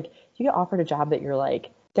job, like you get offered a job that you're like,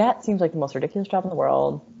 that seems like the most ridiculous job in the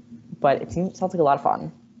world, but it sounds like a lot of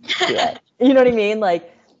fun. Do it. You know what I mean?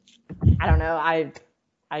 Like, I don't know.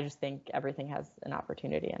 I just think everything has an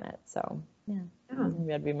opportunity in it. So yeah, maybe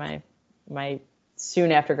that'd be my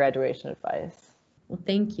soon after graduation advice. Well,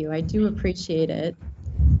 thank you. I do appreciate it.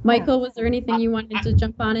 Michael, was there anything you wanted to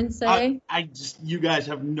jump on and say? I just, you guys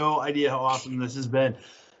have no idea how awesome this has been.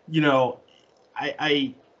 You know,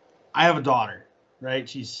 I have a daughter, right?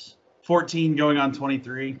 She's 14 going on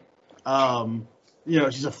 23. You know,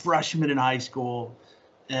 she's a freshman in high school.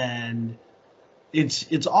 And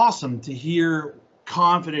it's awesome to hear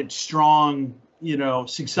confident, strong, you know,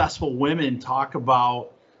 successful women talk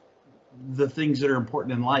about the things that are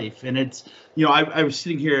important in life. And it's, you know, I was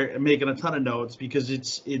sitting here making a ton of notes because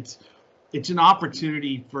it's an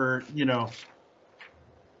opportunity for, you know,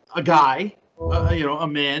 a guy, you know, a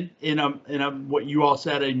man in a what you all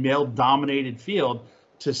said, a male dominated field,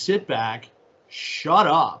 to sit back, shut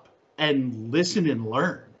up, and listen and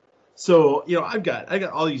learn. So, you know, I've got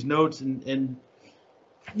all these notes and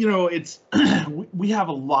you know, it's we have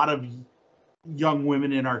a lot of young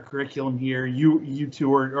women in our curriculum here. You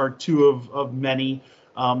two are two of many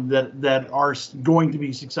that are going to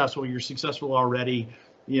be successful. You're successful already.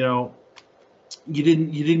 You know, you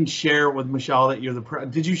didn't share with Michelle that you're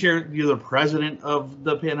did you share you're the president of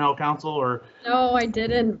the Panhandle Council? Or no, I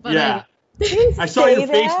didn't. But yeah, I saw your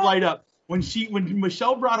face light up. When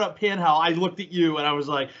Michelle brought up Panhandle, I looked at you and I was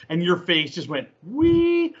like, and your face just went,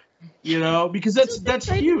 wee, you know, because that's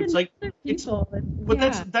huge. Like,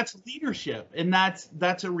 that's leadership, and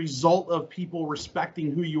that's a result of people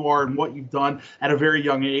respecting who you are and what you've done at a very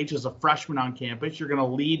young age. As a freshman on campus, you're going to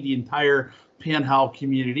lead the entire Panhandle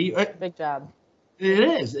community. Big job. It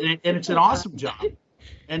is, and it's an awesome job.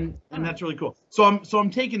 And that's really cool. So I'm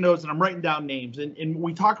taking notes and I'm writing down names, and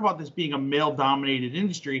we talk about this being a male dominated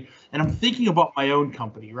industry, and I'm thinking about my own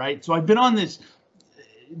company, right? So I've been on this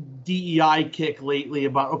DEI kick lately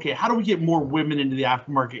about, okay, how do we get more women into the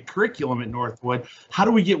aftermarket curriculum at Northwood? How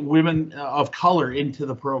do we get women of color into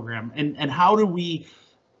the program, and how do we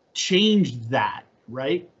change that,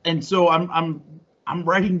 right? And so I'm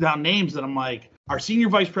writing down names, and I'm like, our senior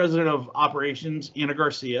vice president of operations, Anna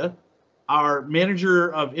Garcia. Our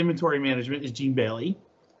manager of inventory management is Jean Bailey.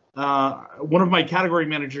 One of my category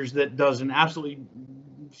managers that does an absolutely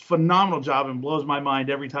phenomenal job and blows my mind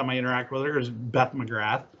every time I interact with her is Beth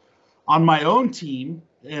McGrath. On my own team,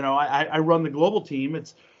 I run the global team.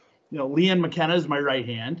 It's, Leanne McKenna is my right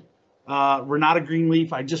hand. Renata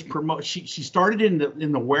Greenleaf, I just promote. She started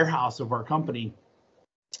in the warehouse of our company,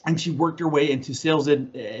 and she worked her way into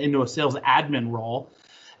into a sales admin role.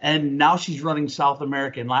 And now she's running South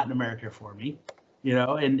America and Latin America for me,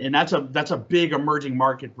 and that's a big emerging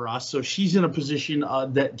market for us. So she's in a position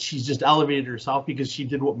that she's just elevated herself because she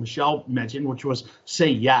did what Michelle mentioned, which was say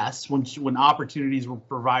yes when opportunities were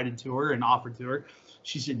provided to her and offered to her.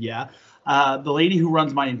 She said yeah. The lady who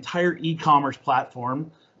runs my entire e-commerce platform,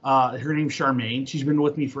 her name's Charmaine. She's been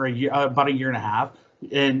with me for about a year and a half,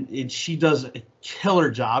 and she does a killer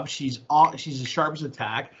job. She's as sharp as a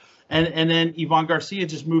tack. And then Yvonne Garcia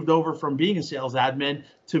just moved over from being a sales admin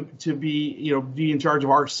to be in charge of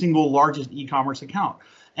our single largest e-commerce account.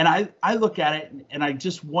 And I look at it and I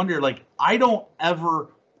just wonder, like, I don't ever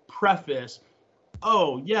preface,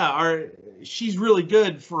 oh yeah, she's really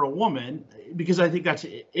good for a woman, because I think that's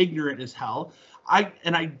ignorant as hell. I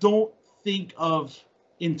don't think of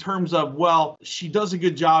in terms of, well, she does a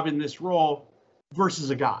good job in this role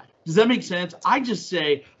versus a guy. Does that make sense? I just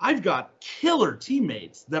say I've got killer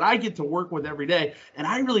teammates that I get to work with every day, and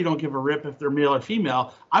I really don't give a rip if they're male or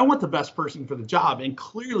female. I want the best person for the job. And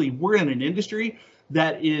clearly we're in an industry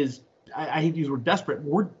that is, I hate to use the word desperate.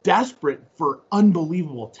 We're desperate for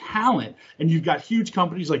unbelievable talent. And you've got huge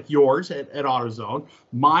companies like yours at AutoZone,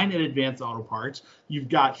 mine at Advanced Auto Parts. You've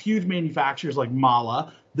got huge manufacturers like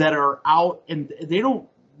Mala that are out, and they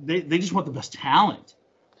just want the best talent.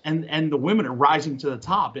 And the women are rising to the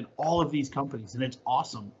top in all of these companies, and it's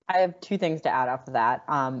awesome. I have two things to add off of that.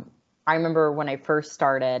 I remember when I first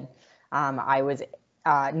started, I was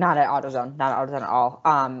not at AutoZone at all.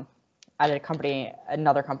 At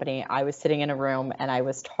another company, I was sitting in a room and I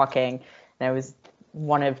was talking, and I was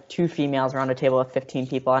one of two females around a table of 15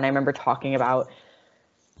 people. And I remember talking about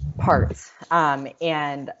parts.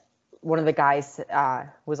 And one of the guys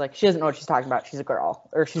was like, she doesn't know what she's talking about. She's a girl,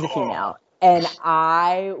 or she's a female. And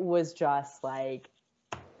I was just like,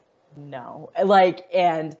 no, like,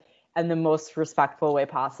 and the most respectful way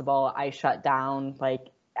possible, I shut down. Like,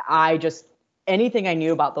 anything I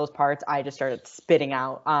knew about those parts, I just started spitting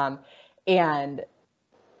out. And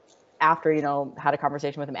after, had a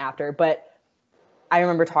conversation with him after, but I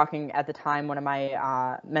remember talking at the time, one of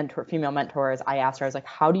my female mentors, I asked her, I was like,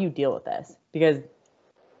 how do you deal with this? Because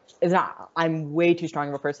I'm way too strong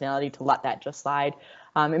of a personality to let that just slide.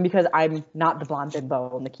 And because I'm not the blonde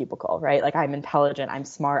bimbo in the cubicle, right? Like, I'm intelligent, I'm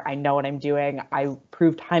smart, I know what I'm doing. I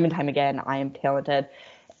proved time and time again, I am talented.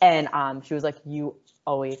 And she was like, you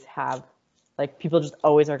always have, like, people just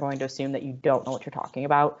always are going to assume that you don't know what you're talking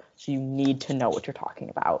about. So you need to know what you're talking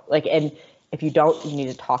about. Like, and if you don't, you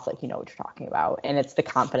need to talk like you know what you're talking about. And it's the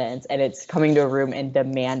confidence, and it's coming to a room and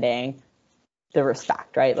demanding the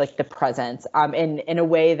respect, right? Like the presence, in a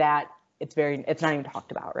way that it's not even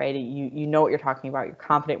talked about, right? You know what you're talking about, you're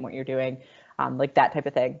confident in what you're doing, like that type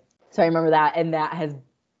of thing. So I remember that, and that has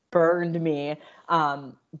burned me,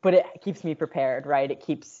 but it keeps me prepared, right? It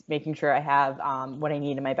keeps making sure I have what I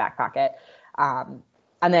need in my back pocket. And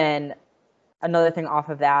then another thing off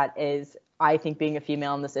of that is, I think being a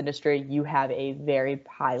female in this industry, you have a very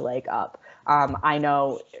high leg up. I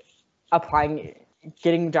know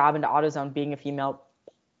getting a job into AutoZone, being a female,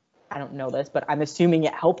 I don't know this, but I'm assuming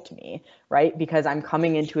it helped me, right? Because I'm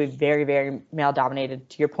coming into a very, very male dominated,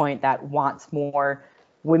 to your point, that wants more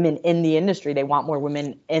women in the industry. They want more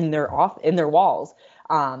women in their walls.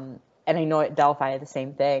 And I know at Delphi the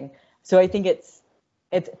same thing. So I think it's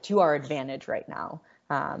to our advantage right now.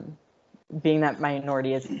 Being that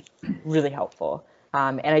minority is really helpful.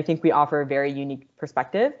 And I think we offer a very unique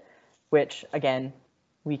perspective, which again,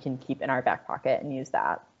 we can keep in our back pocket and use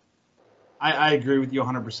that. I agree with you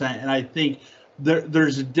 100%. And I think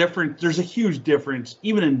there's a huge difference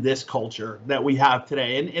even in this culture that we have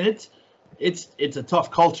today. And it's a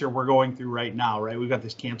tough culture we're going through right now, right? We've got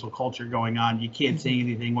this cancel culture going on. You can't say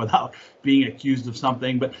anything without being accused of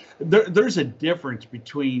something. But there's a difference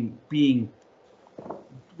between being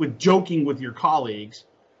with joking with your colleagues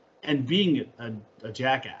and being a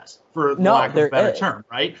jackass, for No, lack of a there better is. term,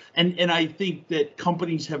 right? And I think that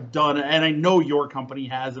companies have done, and I know your company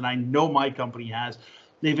has, and I know my company has,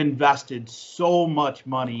 they've invested so much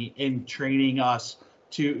money in training us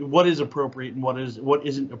to what is appropriate and what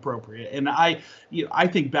isn't appropriate. And I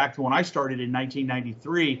think back to when I started in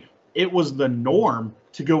 1993, it was the norm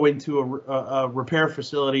to go into a repair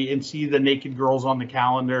facility and see the naked girls on the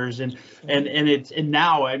calendars, and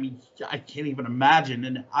now, I mean, I can't even imagine.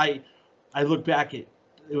 And I look back at,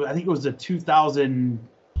 I think it was the 2000,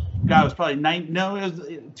 God, it was probably it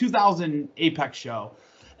was 2000 Apex show,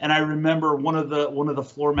 and I remember one of the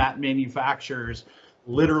floor mat manufacturers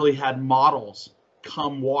literally had models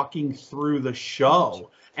come walking through the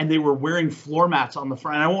show, and they were wearing floor mats on the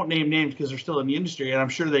front. And I won't name names because they're still in the industry, and I'm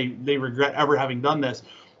sure they regret ever having done this,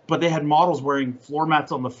 but they had models wearing floor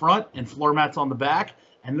mats on the front and floor mats on the back,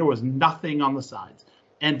 and there was nothing on the sides.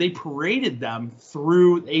 And they paraded them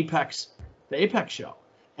through the Apex show,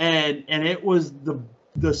 and it was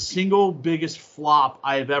the single biggest flop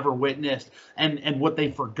I have ever witnessed. And what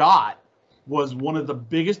they forgot was one of the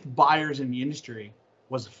biggest buyers in the industry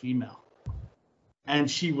was a female. And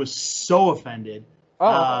she was so offended.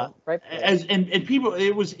 Right. And people,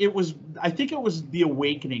 it was, I think it was the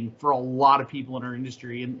awakening for a lot of people in our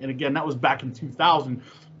industry. And again, that was back in 2000.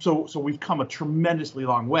 So we've come a tremendously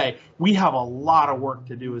long way. We have a lot of work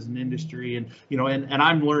to do as an industry, and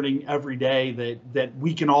I'm learning every day that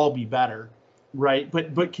we can all be better, right?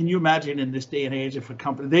 But can you imagine in this day and age, if a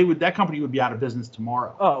company, that company would be out of business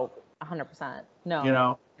tomorrow? Oh, 100%.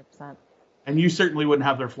 No. 100%. And you certainly wouldn't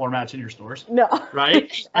have their floor mats in your stores. No.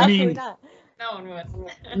 Right? I mean, not. No one would.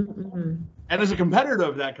 Mm-mm. and as a competitor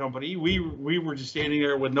of that company, we were just standing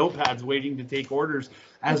there with notepads waiting to take orders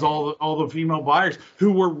as all the female buyers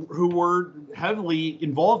who were heavily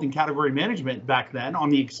involved in category management back then on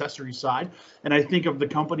the accessory side. And I think of the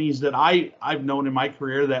companies that I've known in my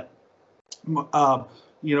career that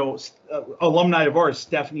alumni of ours,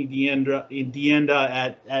 Stephanie Dienda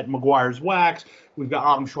at McGuire's Wax. We've got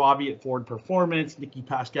Autumn Schwabi at Ford Performance, Nikki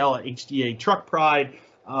Pascal at HDA Truck Pride.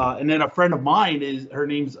 And then a friend of mine, her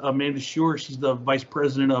name's Amanda Schur. She's the vice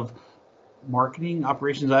president of marketing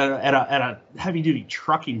operations at a heavy duty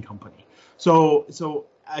trucking company. So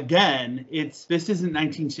again, this isn't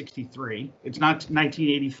 1963. It's not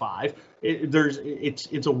 1985.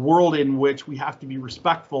 It's a world in which we have to be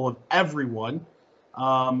respectful of everyone.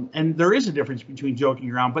 And there is a difference between joking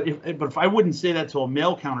around, but if I wouldn't say that to a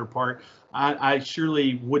male counterpart, I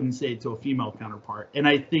surely wouldn't say it to a female counterpart. And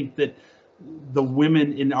I think that the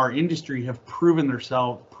women in our industry have proven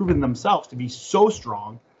themselves to be so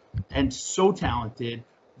strong and so talented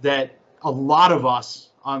that a lot of us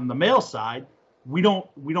on the male side, we don't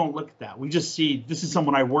look at that. We just see, this is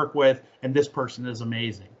someone I work with, and this person is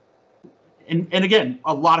amazing. And again,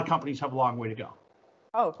 a lot of companies have a long way to go.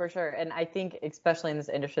 Oh, for sure. And I think especially in this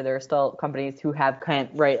industry, there are still companies who have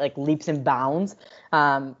like leaps and bounds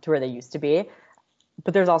to where they used to be.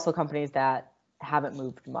 But there's also companies that haven't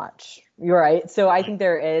moved much. You're right. So I think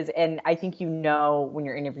there is, and I think when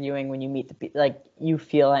you're interviewing, when you meet you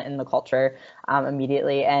feel it in the culture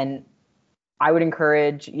immediately. And I would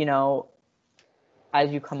encourage,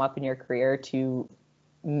 as you come up in your career, to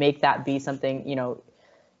make that be something,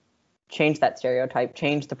 change that stereotype,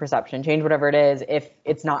 change the perception, change whatever it is, if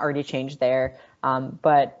it's not already changed there.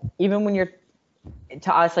 But even when you're,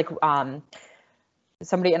 to us,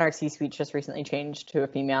 somebody in our C-suite just recently changed to a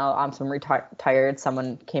female. Someone retired,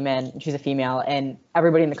 someone came in, and she's a female, and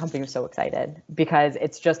everybody in the company was so excited because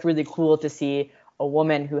it's just really cool to see a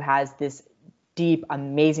woman who has this deep,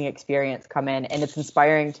 amazing experience come in, and it's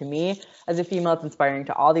inspiring to me as a female. It's inspiring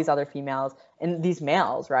to all these other females and these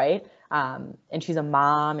males, right? And she's a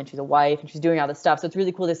mom, and she's a wife, and she's doing all this stuff. So it's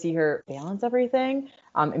really cool to see her balance everything,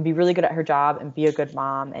 and be really good at her job, and be a good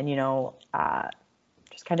mom, and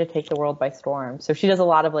just kind of take the world by storm. So she does a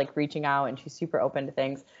lot of reaching out, and she's super open to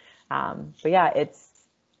things. But yeah,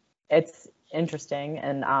 it's interesting,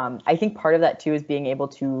 and I think part of that too is being able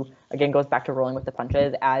to, again, goes back to rolling with the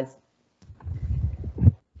punches. As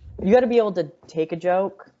you got to be able to take a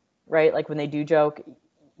joke, right? Like when they do joke,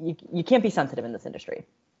 you can't be sensitive in this industry.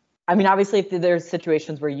 I mean, obviously, if there's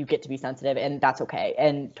situations where you get to be sensitive, and that's okay,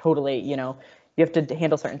 and totally, you have to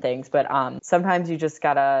handle certain things, but sometimes you just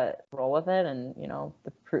gotta roll with it, and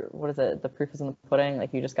the proof is in the pudding.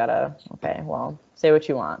 Like, you just gotta, okay, well, say what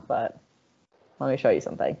you want, but let me show you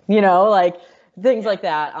something, things like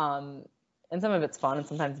that. And some of it's fun, and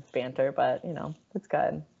sometimes it's banter, but it's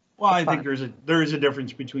good. Well, It's I think there is a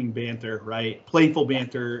difference between banter, right? Playful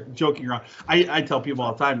banter, joking around. I tell people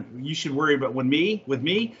all the time, you should worry about with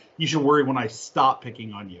me, you should worry when I stop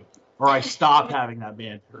picking on you or I stop having that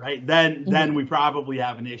banter, right? Then we probably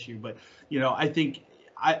have an issue. But I think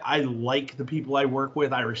I like the people I work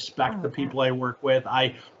with. I respect the people I work with.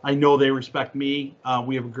 I know they respect me.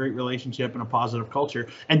 We have a great relationship and a positive culture.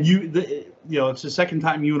 And it's the second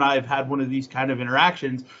time you and I have had one of these kind of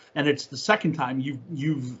interactions, and it's the second time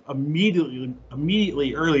you've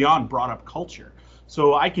immediately early on brought up culture.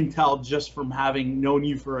 So I can tell just from having known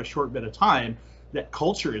you for a short bit of time that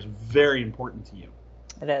culture is very important to you.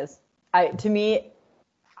 It is. To me,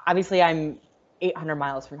 obviously, I'm 800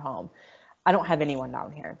 miles from home. I don't have anyone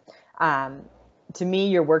down here. To me,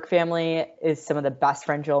 your work family is some of the best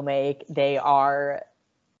friends you'll make. They are,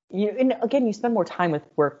 and again, you spend more time with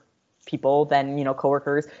work people than,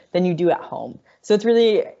 coworkers than you do at home. So it's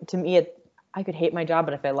really, to me, I could hate my job,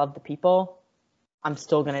 but if I love the people, I'm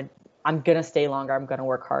going to stay longer. I'm going to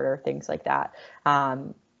work harder, things like that.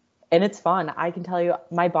 And it's fun. I can tell you,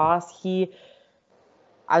 my boss, I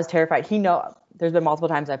was terrified. There's been multiple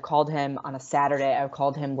times I've called him on a Saturday. I've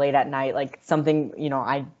called him late at night, like something,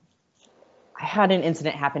 I had an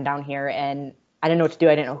incident happen down here and I didn't know what to do.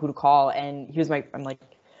 I didn't know who to call. And I'm like,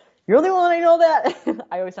 you're the one, I know that.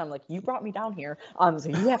 I always sound like, you brought me down here. So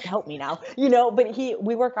you have to help me now, but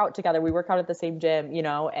we work out together. We work out at the same gym,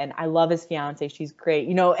 and I love his fiance. She's great,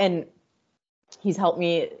 and he's helped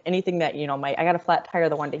me anything that, I got a flat tire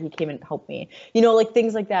the one day he came and helped me, like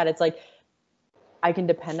things like that. It's like, I can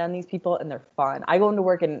depend on these people and they're fun. I go into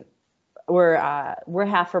work and we're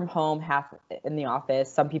half from home, half in the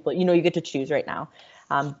office. Some people, you get to choose right now.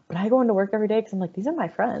 But I go into work every day because I'm like, these are my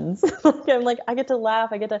friends. I'm like, I get to laugh.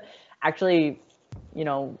 I get to actually,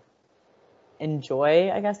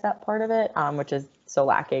 enjoy, I guess, that part of it, which is so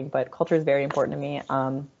lacking. But culture is very important to me.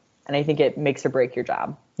 And I think it makes or break your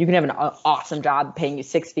job. You can have an awesome job paying you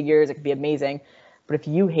 6 figures. It could be amazing. But if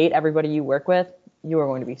you hate everybody you work with, you are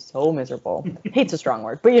going to be so miserable. Hate's a strong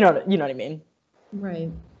word, but you know what I mean.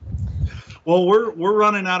 Right. Well, we're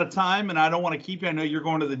running out of time, and I don't want to keep you. I know you're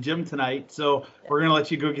going to the gym tonight, so we're going to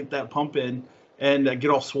let you go get that pump in and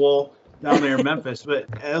get all swole down there in Memphis.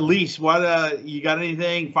 But at least, you got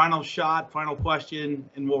anything? Final shot, final question,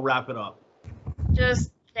 and we'll wrap it up.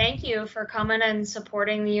 Just thank you for coming and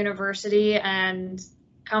supporting the university and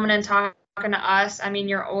coming and talking to us. I mean,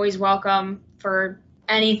 you're always welcome for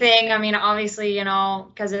anything. I mean, obviously,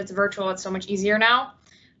 because it's virtual, it's so much easier now.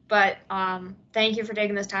 But thank you for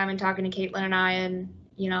taking this time and talking to Caitlin and I and,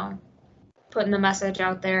 putting the message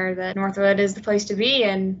out there that Northwood is the place to be.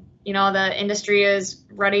 And, the industry is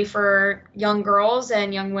ready for young girls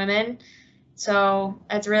and young women. So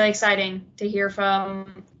it's really exciting to hear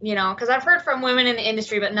from, because I've heard from women in the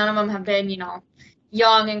industry, but none of them have been,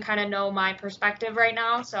 young and kind of know my perspective right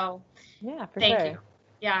now. So yeah, thank you.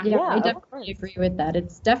 Yeah, I definitely agree with that.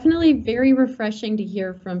 It's definitely very refreshing to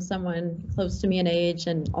hear from someone close to me in age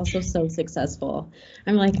and also so successful.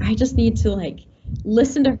 I'm like, I just need to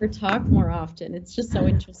listen to her talk more often. It's just so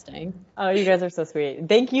interesting. Oh, you guys are so sweet.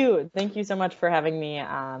 Thank you so much for having me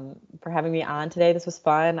on today. This was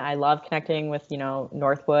fun. I love connecting with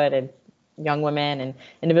Northwood and young women and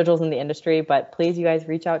individuals in the industry. But please, you guys,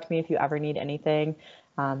 reach out to me if you ever need anything.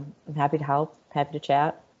 I'm happy to help. Happy to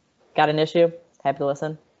chat. Got an issue? Happy to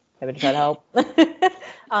listen. Happy to try to help.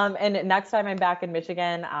 And next time I'm back in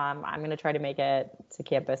Michigan, I'm going to try to make it to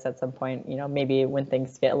campus at some point, maybe when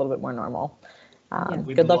things get a little bit more normal.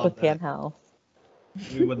 Good luck with Panhandle.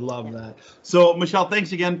 We would love that. So, Michelle,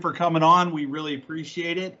 thanks again for coming on. We really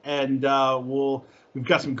appreciate it. And we've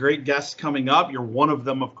got some great guests coming up. You're one of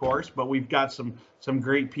them, of course, but we've got some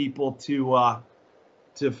great people to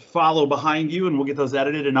follow behind you, and we'll get those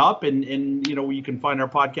edited and up. And you can find our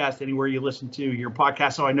podcast anywhere you listen to your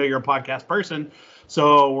podcast. So I know you're a podcast person.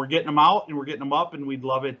 So we're getting them out and we're getting them up, and we'd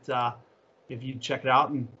love it if you check it out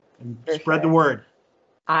and spread the word.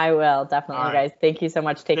 I will, definitely, guys. Thank you so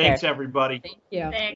much. Take care. Thanks, everybody. Thank you. Thanks.